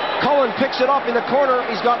 Cullen picks it up in the corner.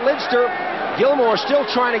 He's got Lidster. Gilmore still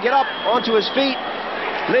trying to get up onto his feet.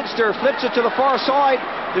 Lidster flips it to the far side.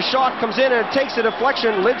 The shot comes in and it takes a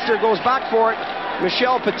deflection. Lidster goes back for it.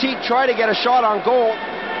 Michel Petit tried to get a shot on goal.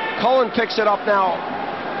 Cullen picks it up now.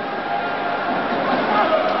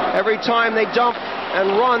 Every time they dump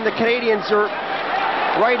and run, the Canadians are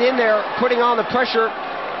right in there, putting on the pressure.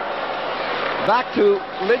 Back to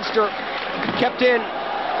Lidster, kept in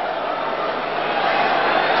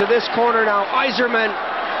to this corner now. Yzerman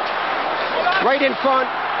right in front.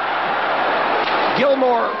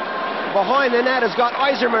 Gilmore behind the net has got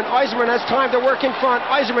Yzerman. Yzerman has time to work in front.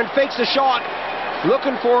 Yzerman fakes the shot,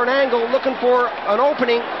 looking for an angle, looking for an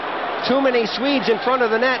opening. Too many Swedes in front of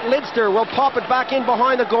the net. Lidster will pop it back in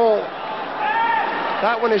behind the goal.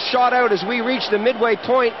 That one is shot out as we reach the midway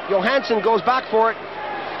point. Johansson goes back for it.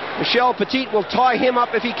 Michel Petit will tie him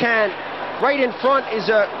up if he can. Right in front is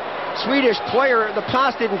a Swedish player. The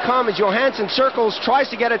pass didn't come as Johansson circles, tries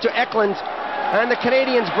to get it to Eklund. And the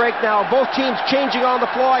Canadians break now. Both teams changing on the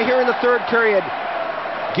fly here in the third period.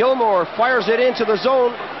 Gilmore fires it into the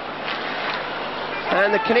zone.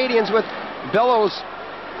 And the Canadians with Bellows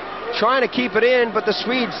trying to keep it in, but the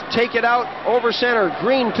Swedes take it out over center.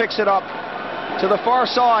 Green picks it up to the far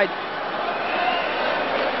side.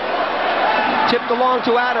 Tipped along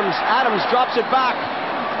to Adams. Adams drops it back.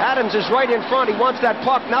 Adams is right in front. He wants that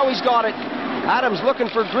puck. Now he's got it. Adams looking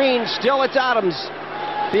for Green. Still it's Adams.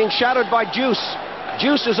 Being shadowed by Juice.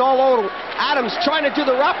 Juice is all over. Adams trying to do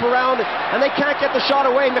the wraparound, and they can't get the shot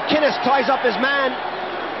away. McInnes ties up his man.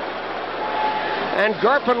 And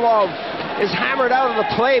Garpenlov is hammered out of the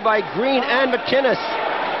play by Green and McInnes.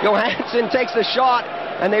 Johansson takes the shot,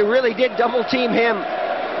 and they really did double team him.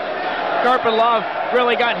 Garpenlov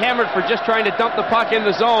really got hammered for just trying to dump the puck in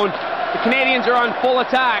the zone. The Canadians are on full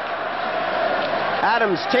attack.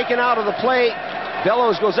 Adams taken out of the play.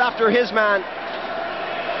 Bellows goes after his man.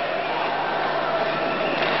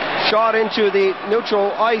 Shot into the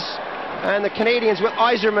neutral ice, and the Canadians with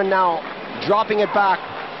Yzerman now dropping it back.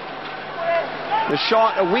 The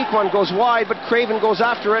shot, a weak one, goes wide, but Craven goes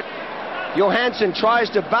after it. Johansson tries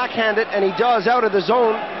to backhand it, and he does out of the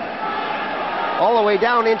zone. All the way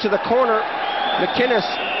down into the corner. McInnes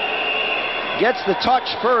gets the touch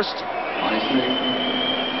first.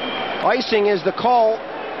 Icing is the call.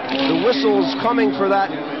 The whistle's coming for that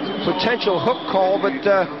potential hook call, but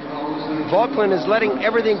Fёgtlin is letting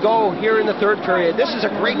everything go here in the third period. This is a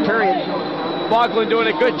great period. Fågland doing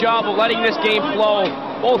a good job of letting this game flow.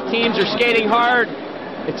 Both teams are skating hard.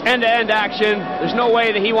 It's end-to-end action. There's no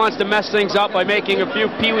way that he wants to mess things up by making a few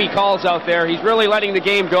pee-wee calls out there. He's really letting the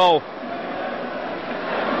game go.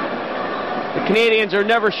 The Canadians are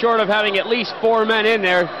never short of having at least 4 men in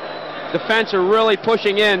there. Defense are really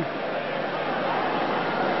pushing in.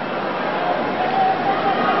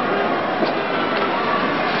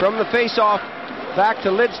 From the face-off, back to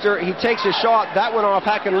Lidster. He takes a shot. That went off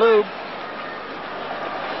Hakanlub.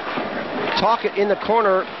 Tocchet in the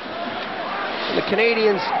corner. The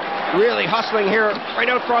Canadians really hustling here. Right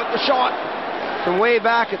out front, the shot from way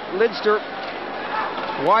back at Lidster.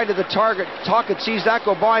 Wide of the target. Tocchet sees that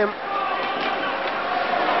go by him.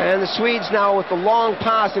 And the Swedes now with the long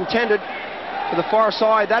pass intended to the far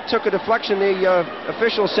side. That took a deflection, the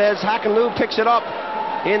official says. Hakanlu picks it up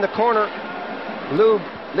in the corner.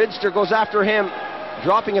 Lidster goes after him,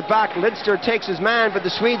 dropping it back. Lidster takes his man, but the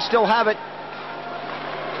Swedes still have it.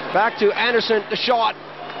 Back to Anderson, the shot.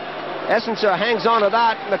 Essensa hangs on to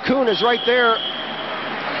that. McCoon is right there.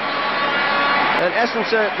 And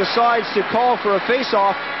Essensa decides to call for a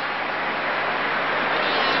face-off.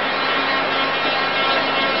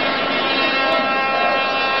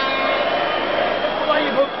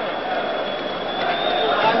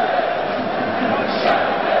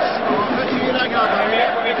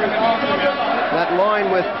 That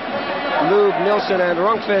line with Lube, Nilsson and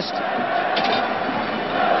Rundqvist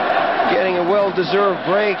getting a well-deserved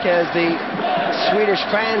break as the Swedish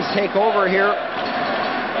fans take over here.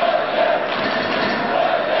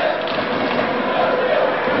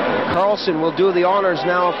 Carlson will do the honors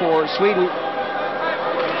now for Sweden.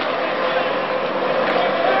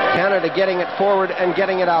 Canada getting it forward and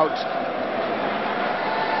getting it out.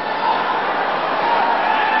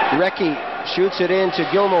 Recchi shoots it in to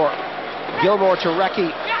Gilmore. Gilmore to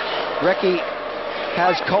Recchi. Recchi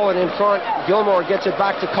has Cullen in front. Gilmore gets it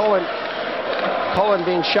back to Cullen. Cullen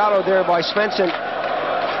being shadowed there by Svensson.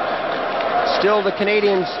 Still the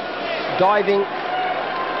Canadians diving,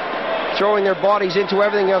 throwing their bodies into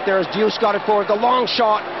everything out there as Deuce got it forward. The long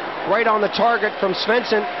shot right on the target from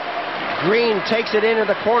Svensson. Green takes it into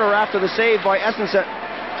the corner after the save by Essensa.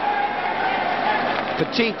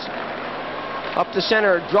 Petit up the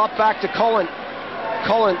center, drop back to Cullen.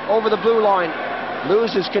 Cullen over the blue line,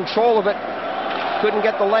 loses control of it, couldn't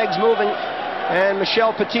get the legs moving, and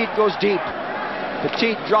Michel Petit goes deep.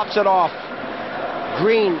 Petit drops it off.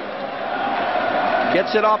 Green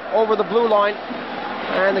gets it up over the blue line,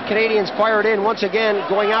 and the Canadians fire it in once again.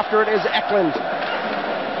 Going after it is Eklund.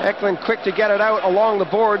 Eklund quick to get it out along the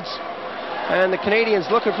boards, and the Canadians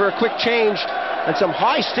looking for a quick change, and some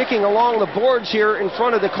high sticking along the boards here in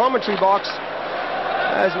front of the commentary box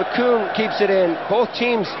as McCoon keeps it in. Both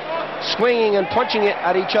teams swinging and punching it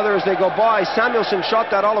at each other as they go by. Samuelson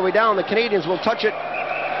shot that all the way down. The Canadians will touch it.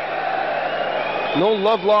 No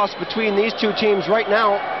love lost between these two teams right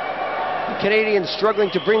now. The Canadians struggling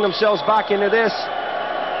to bring themselves back into this.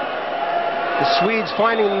 The Swedes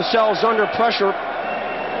finding themselves under pressure.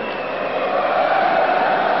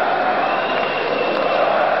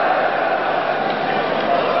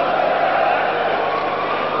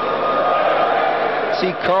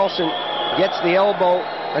 See Carlson gets the elbow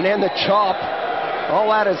and then the chop. All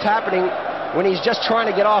that is happening when he's just trying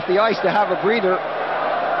to get off the ice to have a breather.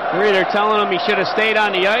 They're either telling him he should have stayed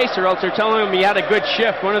on the ice, or else they're telling him he had a good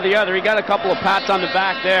shift, one or the other. He got a couple of pats on the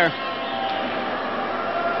back there.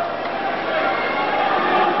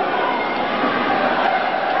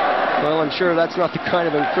 Well, I'm sure that's not the kind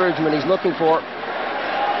of encouragement he's looking for.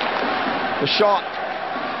 The shot.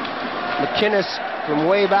 McInnes from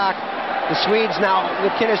way back. The Swedes now.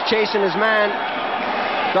 McInnes chasing his man.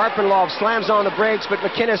 Garpenlov slams on the brakes, but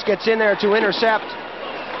McInnes gets in there to intercept.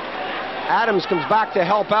 Adams comes back to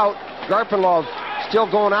help out. Garpenlov still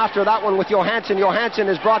going after that one with Johansson. Johansson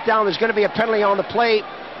is brought down. There's going to be a penalty on the play.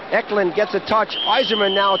 Eklund gets a touch.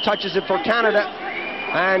 Yzerman now touches it for Canada.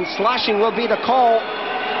 And slashing will be the call.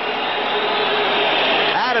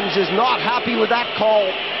 Adams is not happy with that call.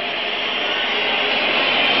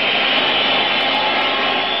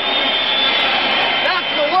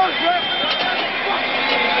 That's the worst, Rick.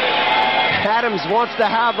 Adams wants to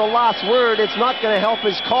have the last word. It's not going to help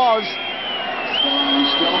his cause.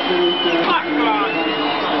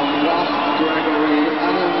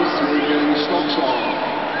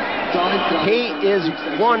 He is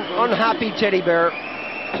one unhappy teddy bear.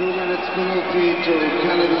 2 minutes penalty to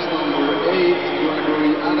Canada's number 8,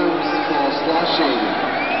 Gregory Adams, for slashing.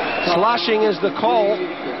 Slashing is the call.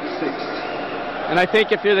 And I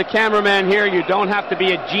think if you're the cameraman here, you don't have to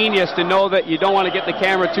be a genius to know that you don't want to get the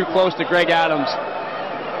camera too close to Greg Adams.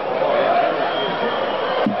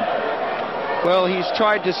 Well, he's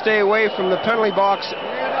tried to stay away from the penalty box,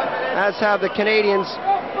 as have the Canadians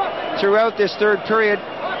throughout this third period.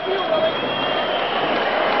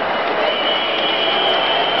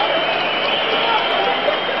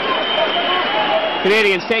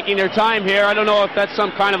 Canadians taking their time here. I don't know if that's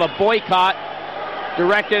some kind of a boycott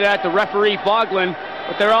directed at the referee Voglin,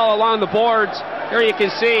 but they're all along the boards. Here you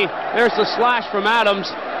can see, there's the slash from Adams.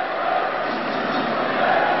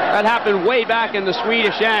 That happened way back in the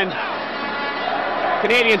Swedish end.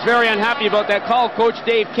 Canadians very unhappy about that call. Coach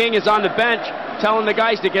Dave King is on the bench telling the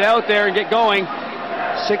guys to get out there and get going.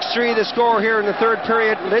 6-3 the score here in the third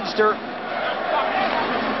period. Lidster.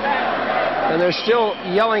 And they're still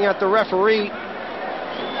yelling at the referee.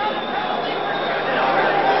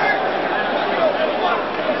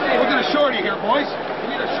 We're going to shorty here, boys. We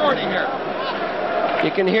need a shorty here.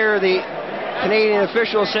 You can hear the Canadian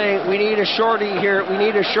officials saying, we need a shorty here, we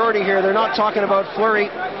need a shorty here. They're not talking about flurry.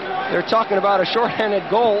 They're talking about a shorthanded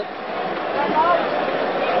goal.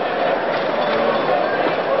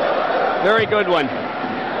 Very good one.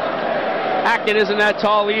 Acton isn't that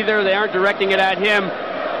tall either. They aren't directing it at him.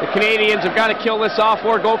 The Canadians have got to kill this off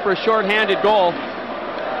or go for a shorthanded goal.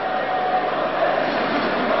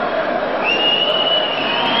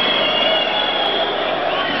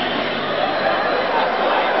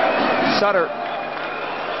 Sutter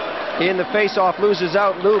in the face-off, loses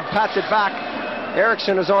out. Lube pats it back.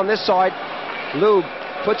 Eriksson is on this side. Lube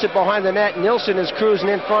puts it behind the net. Nilsson is cruising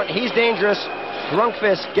in front. He's dangerous.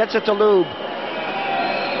 Rundqvist gets it to Lube.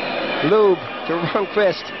 Lube to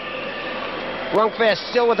Rundqvist. Rundqvist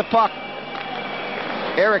still with the puck.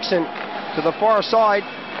 Eriksson to the far side.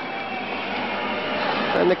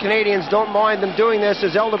 And the Canadians don't mind them doing this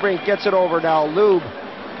as Eldebrink gets it over now. Lube.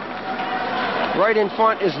 Right in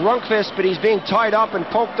front is Rundqvist, but he's being tied up and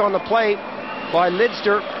poked on the play by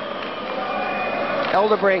Lidster.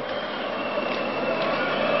 Eldebrink.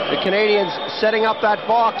 The Canadians setting up that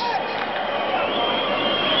box.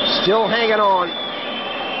 Still hanging on.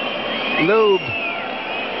 Lube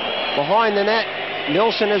behind the net.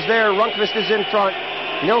 Nilsson is there. Rundqvist is in front.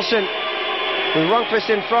 Nilsson with Rundqvist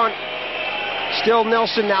in front. Still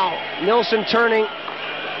Nilsson now. Nilsson turning.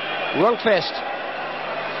 Rundqvist.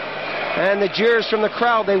 And the jeers from the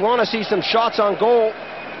crowd. They want to see some shots on goal.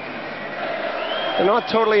 They're not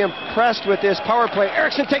totally impressed with this power play.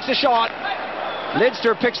 Eriksson takes a shot.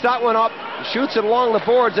 Lidster picks that one up. Shoots it along the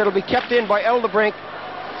boards. It'll be kept in by Eldebrink.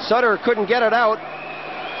 Sutter couldn't get it out.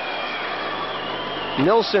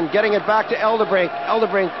 Nilsson getting it back to Eldebrink.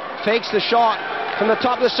 Eldebrink fakes the shot from the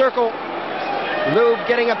top of the circle. Lube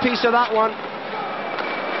getting a piece of that one.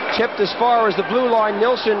 Tipped as far as the blue line.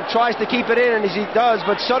 Nilsson tries to keep it in, and as he does,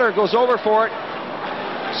 but Sutter goes over for it.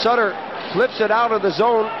 Sutter flips it out of the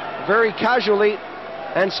zone very casually,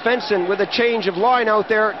 and Svensson with a change of line out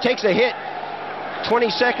there takes a hit. 20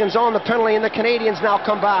 seconds on the penalty, and the Canadians now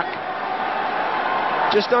come back.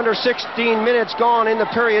 Just under 16 minutes gone in the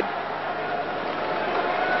period.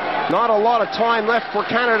 Not a lot of time left for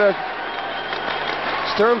Canada.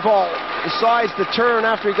 Sternvall decides to turn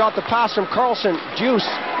after he got the pass from Carlson. Juice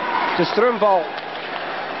to Strömvall.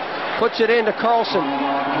 Puts it into Carlson.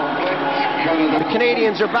 The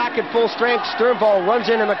Canadians are back at full strength. Strömvall runs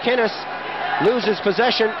into McInnes. Loses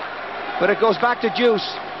possession, but it goes back to Juice.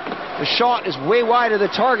 The shot is way wide of the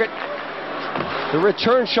target. The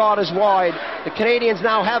return shot is wide. The Canadians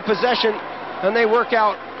now have possession, and they work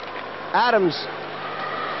out. Adams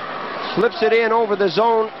flips it in over the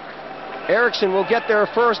zone. Eriksson will get there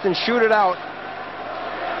first and shoot it out.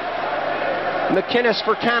 McInnes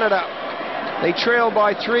for Canada. They trail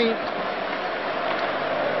by 3.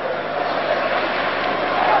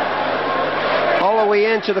 All the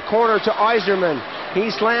way into the corner to Yzerman. He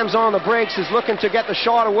slams on the brakes, is looking to get the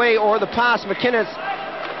shot away or the pass. McInnes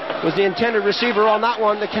was the intended receiver on that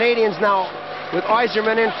one. The Canadians now with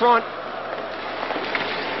Yzerman in front.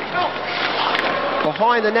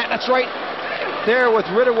 Behind the net, that's right there with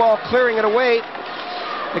Ritterwall clearing it away.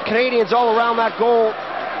 The Canadians all around that goal.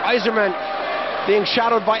 Yzerman being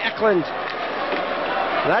shadowed by Eklund.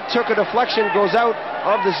 That took a deflection, goes out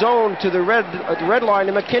of the zone to the red line,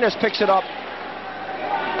 and McInnes picks it up.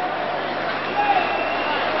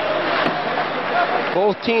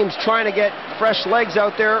 Both teams trying to get fresh legs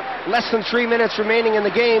out there. Less than 3 minutes remaining in the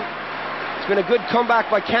game. It's been a good comeback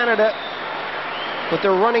by Canada, but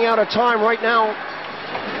they're running out of time right now.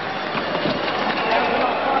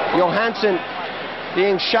 Johansson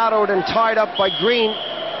being shadowed and tied up by Green.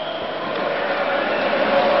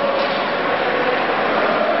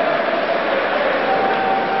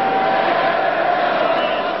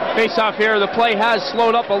 Face off here. The play has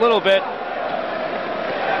slowed up a little bit.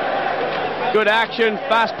 Good action,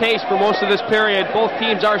 fast pace for most of this period. Both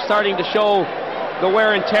teams are starting to show the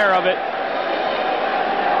wear and tear of it.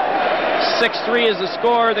 6-3 is the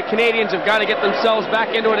score. The Canadians have got to get themselves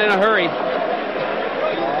back into it in a hurry.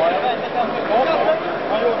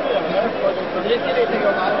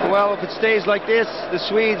 Well, if it stays like this, the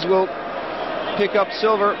Swedes will pick up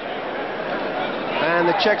silver and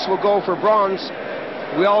the Czechs will go for bronze.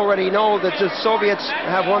 We already know that the Soviets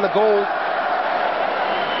have won the gold.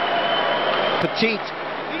 Petit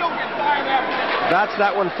That's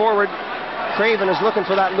that one forward. Craven is looking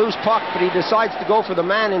for that loose puck, but he decides to go for the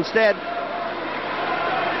man instead.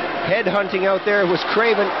 Head hunting out there was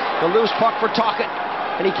Craven. The loose puck for Tocchet,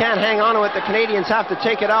 and he can't hang on to it. The Canadians have to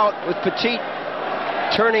take it out with Petit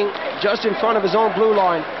turning just in front of his own blue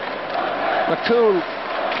line. McCoon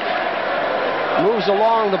moves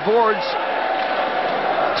along the boards.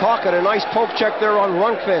 Tocchet, a nice poke check there on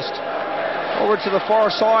Rundqvist. Over to the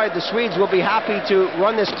far side, the Swedes will be happy to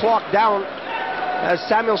run this clock down as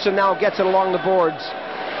Samuelsson now gets it along the boards.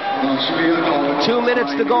 2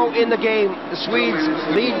 minutes to go in the game. The Swedes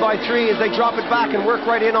lead by 3 as they drop it back and work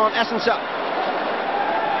right in on Essensa.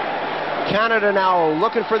 Canada now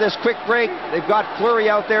looking for this quick break. They've got Fleury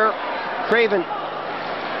out there. Craven.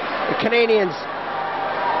 The Canadians.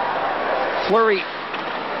 Fleury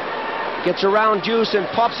gets around Juice and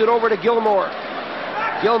pops it over to Gilmore.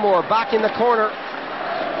 Gilmore back in the corner.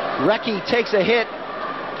 Recchi takes a hit.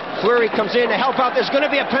 Fleury comes in to help out. There's going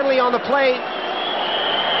to be a penalty on the play.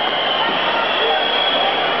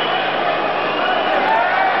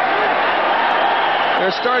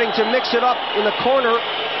 They're starting to mix it up in the corner.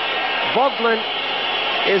 Fёgtlin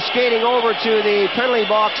is skating over to the penalty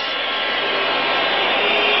box.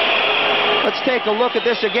 Let's take a look at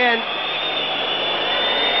this again.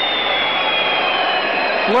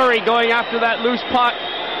 Fleury going after that loose puck.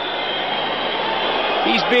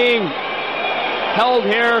 He's being held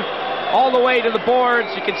here all the way to the boards.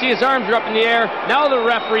 You can see his arms are up in the air. Now the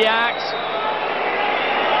ref reacts.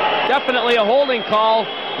 Definitely a holding call.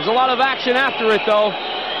 There's a lot of action after it, though.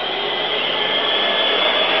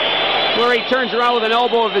 Fleury turns around with an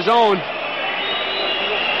elbow of his own.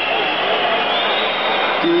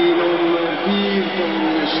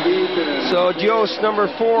 So Dios, number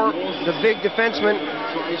 4, the big defenseman,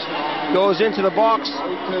 goes into the box.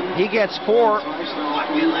 He gets 4.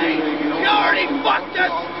 You already fucked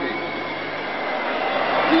us!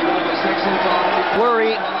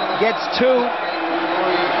 Fleury gets 2.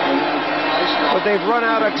 But they've run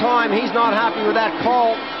out of time. He's not happy with that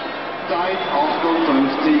call.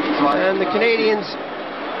 And the Canadians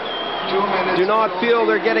do not feel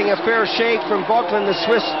they're getting a fair shake from Fёgtlin, the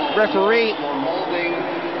Swiss referee.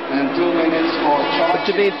 But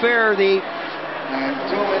to be fair, the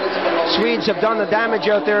Swedes have done the damage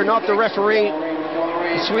out there, not the referee.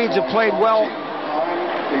 The Swedes have played well.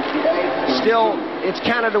 Still, it's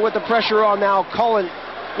Canada with the pressure on now. Cullen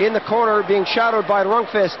in the corner being shadowed by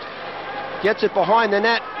Rundqvist. Gets it behind the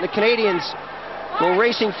net. The Canadians go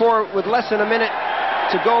racing for it with less than a minute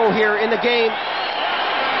to go here in the game.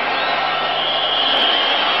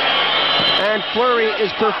 And Fleury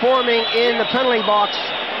is performing in the penalty box.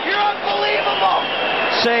 You're unbelievable!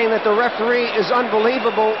 Saying that the referee is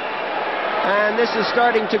unbelievable. And this is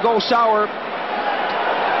starting to go sour.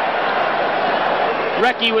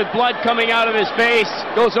 Recchi with blood coming out of his face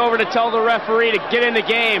goes over to tell the referee to get in the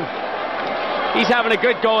game. He's having a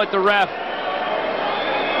good go at the ref.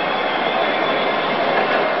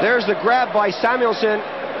 There's the grab by Samuelsson.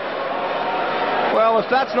 Well, if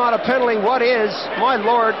that's not a penalty, what is? My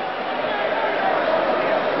Lord.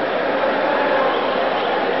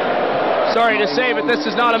 Sorry to say, but this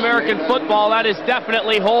is not American football. That is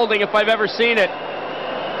definitely holding if I've ever seen it.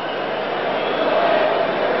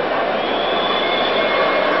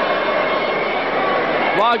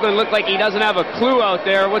 Fågtlin looked like he doesn't have a clue out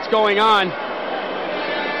there what's going on.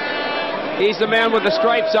 He's the man with the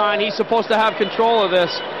stripes on. He's supposed to have control of this.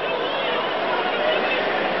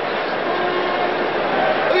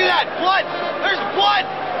 Look at that! Blood! There's blood!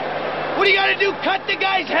 What do you gotta do? Cut the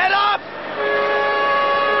guy's head off?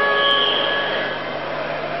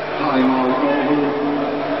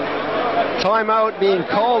 Timeout being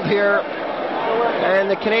called here, and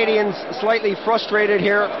the Canadians slightly frustrated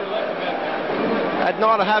here at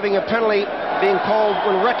not having a penalty being called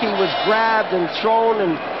when Recchi was grabbed and thrown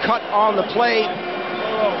and cut on the play.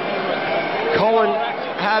 Cullen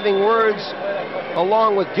having words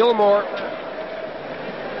along with Gilmore.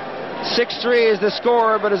 6-3 is the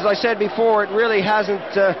score, but as I said before, it really hasn't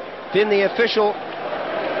been the official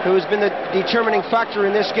who has been the determining factor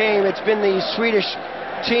in this game. It's been the Swedish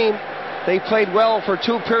team. They played well for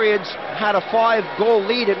 2 periods, had a 5-goal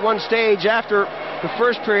lead at one stage. After the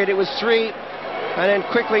first period, it was 3, and then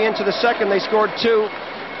quickly into the second, they scored 2.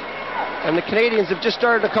 And the Canadians have just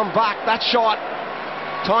started to come back. That shot,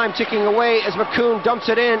 time ticking away as McCoon dumps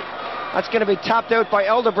it in. That's going to be tapped out by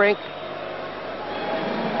Eldebrink.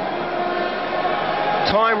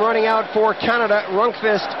 Time running out for Canada.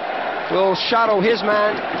 Rundqvist will shadow his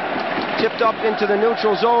man. Tipped up into the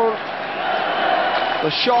neutral zone.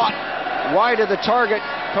 The shot wide of the target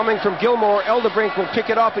coming from Gilmore. Eldebrink will pick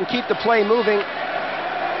it up and keep the play moving.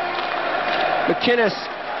 McInnes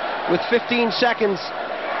with 15 seconds.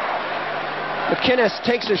 McInnes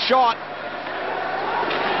takes a shot,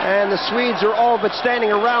 and the Swedes are all but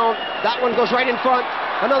standing around. That one goes right in front.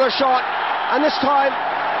 Another shot, and this time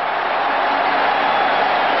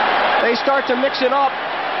they start to mix it up.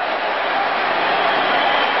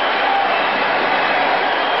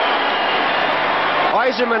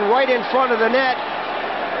 Yzerman right in front of the net.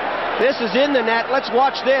 This is in the net. Let's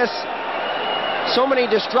watch this. So many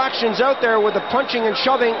distractions out there with the punching and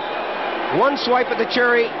shoving. One swipe at the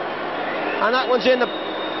cherry, and that one's in the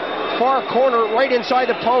far corner, right inside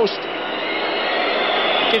the post.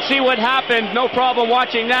 You can see what happened. No problem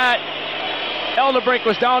watching that. Eldebrink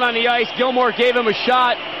was down on the ice. Gilmore gave him a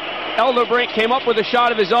shot. Eldebrink came up with a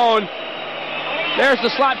shot of his own. There's the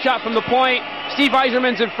slap shot from the point. Steve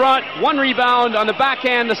Yzerman's in front. One rebound on the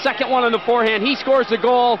backhand, the second one on the forehand. He scores the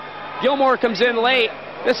goal. Gilmore comes in late.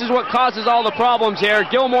 This is what causes all the problems here.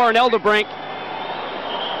 Gilmore and Eldebrink.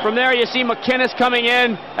 From there you see McInnes coming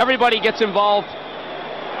in. Everybody gets involved.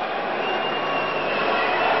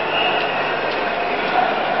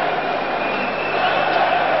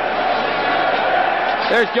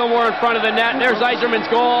 There's Gilmore in front of the net. There's Yzerman's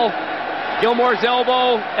goal. Gilmore's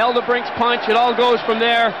elbow, Eldebrink's punch. It all goes from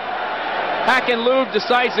there. Hacken-Lube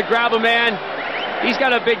decides to grab a man. He's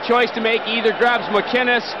got a big choice to make. He either grabs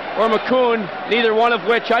McInnes or McCoon, neither one of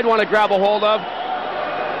which I'd want to grab a hold of.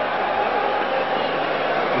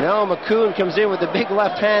 Now McCoon comes in with the big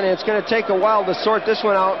left hand, and it's going to take a while to sort this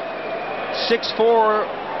one out.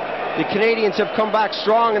 6-4. The Canadians have come back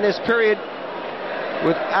strong in this period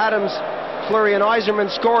with Adams, Fleury, and Yzerman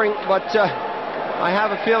scoring, but I have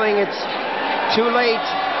a feeling it's too late.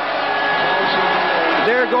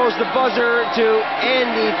 There goes the buzzer to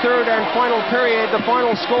end the third and final period. The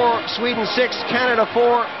final score, Sweden 6, Canada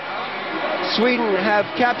 4. Sweden have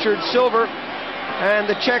captured silver, and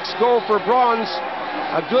the Czechs go for bronze.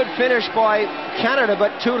 A good finish by Canada,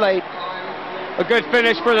 but too late. A good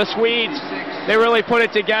finish for the Swedes. They really put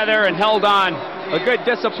it together and held on. A good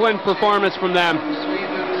disciplined performance from them.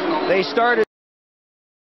 They started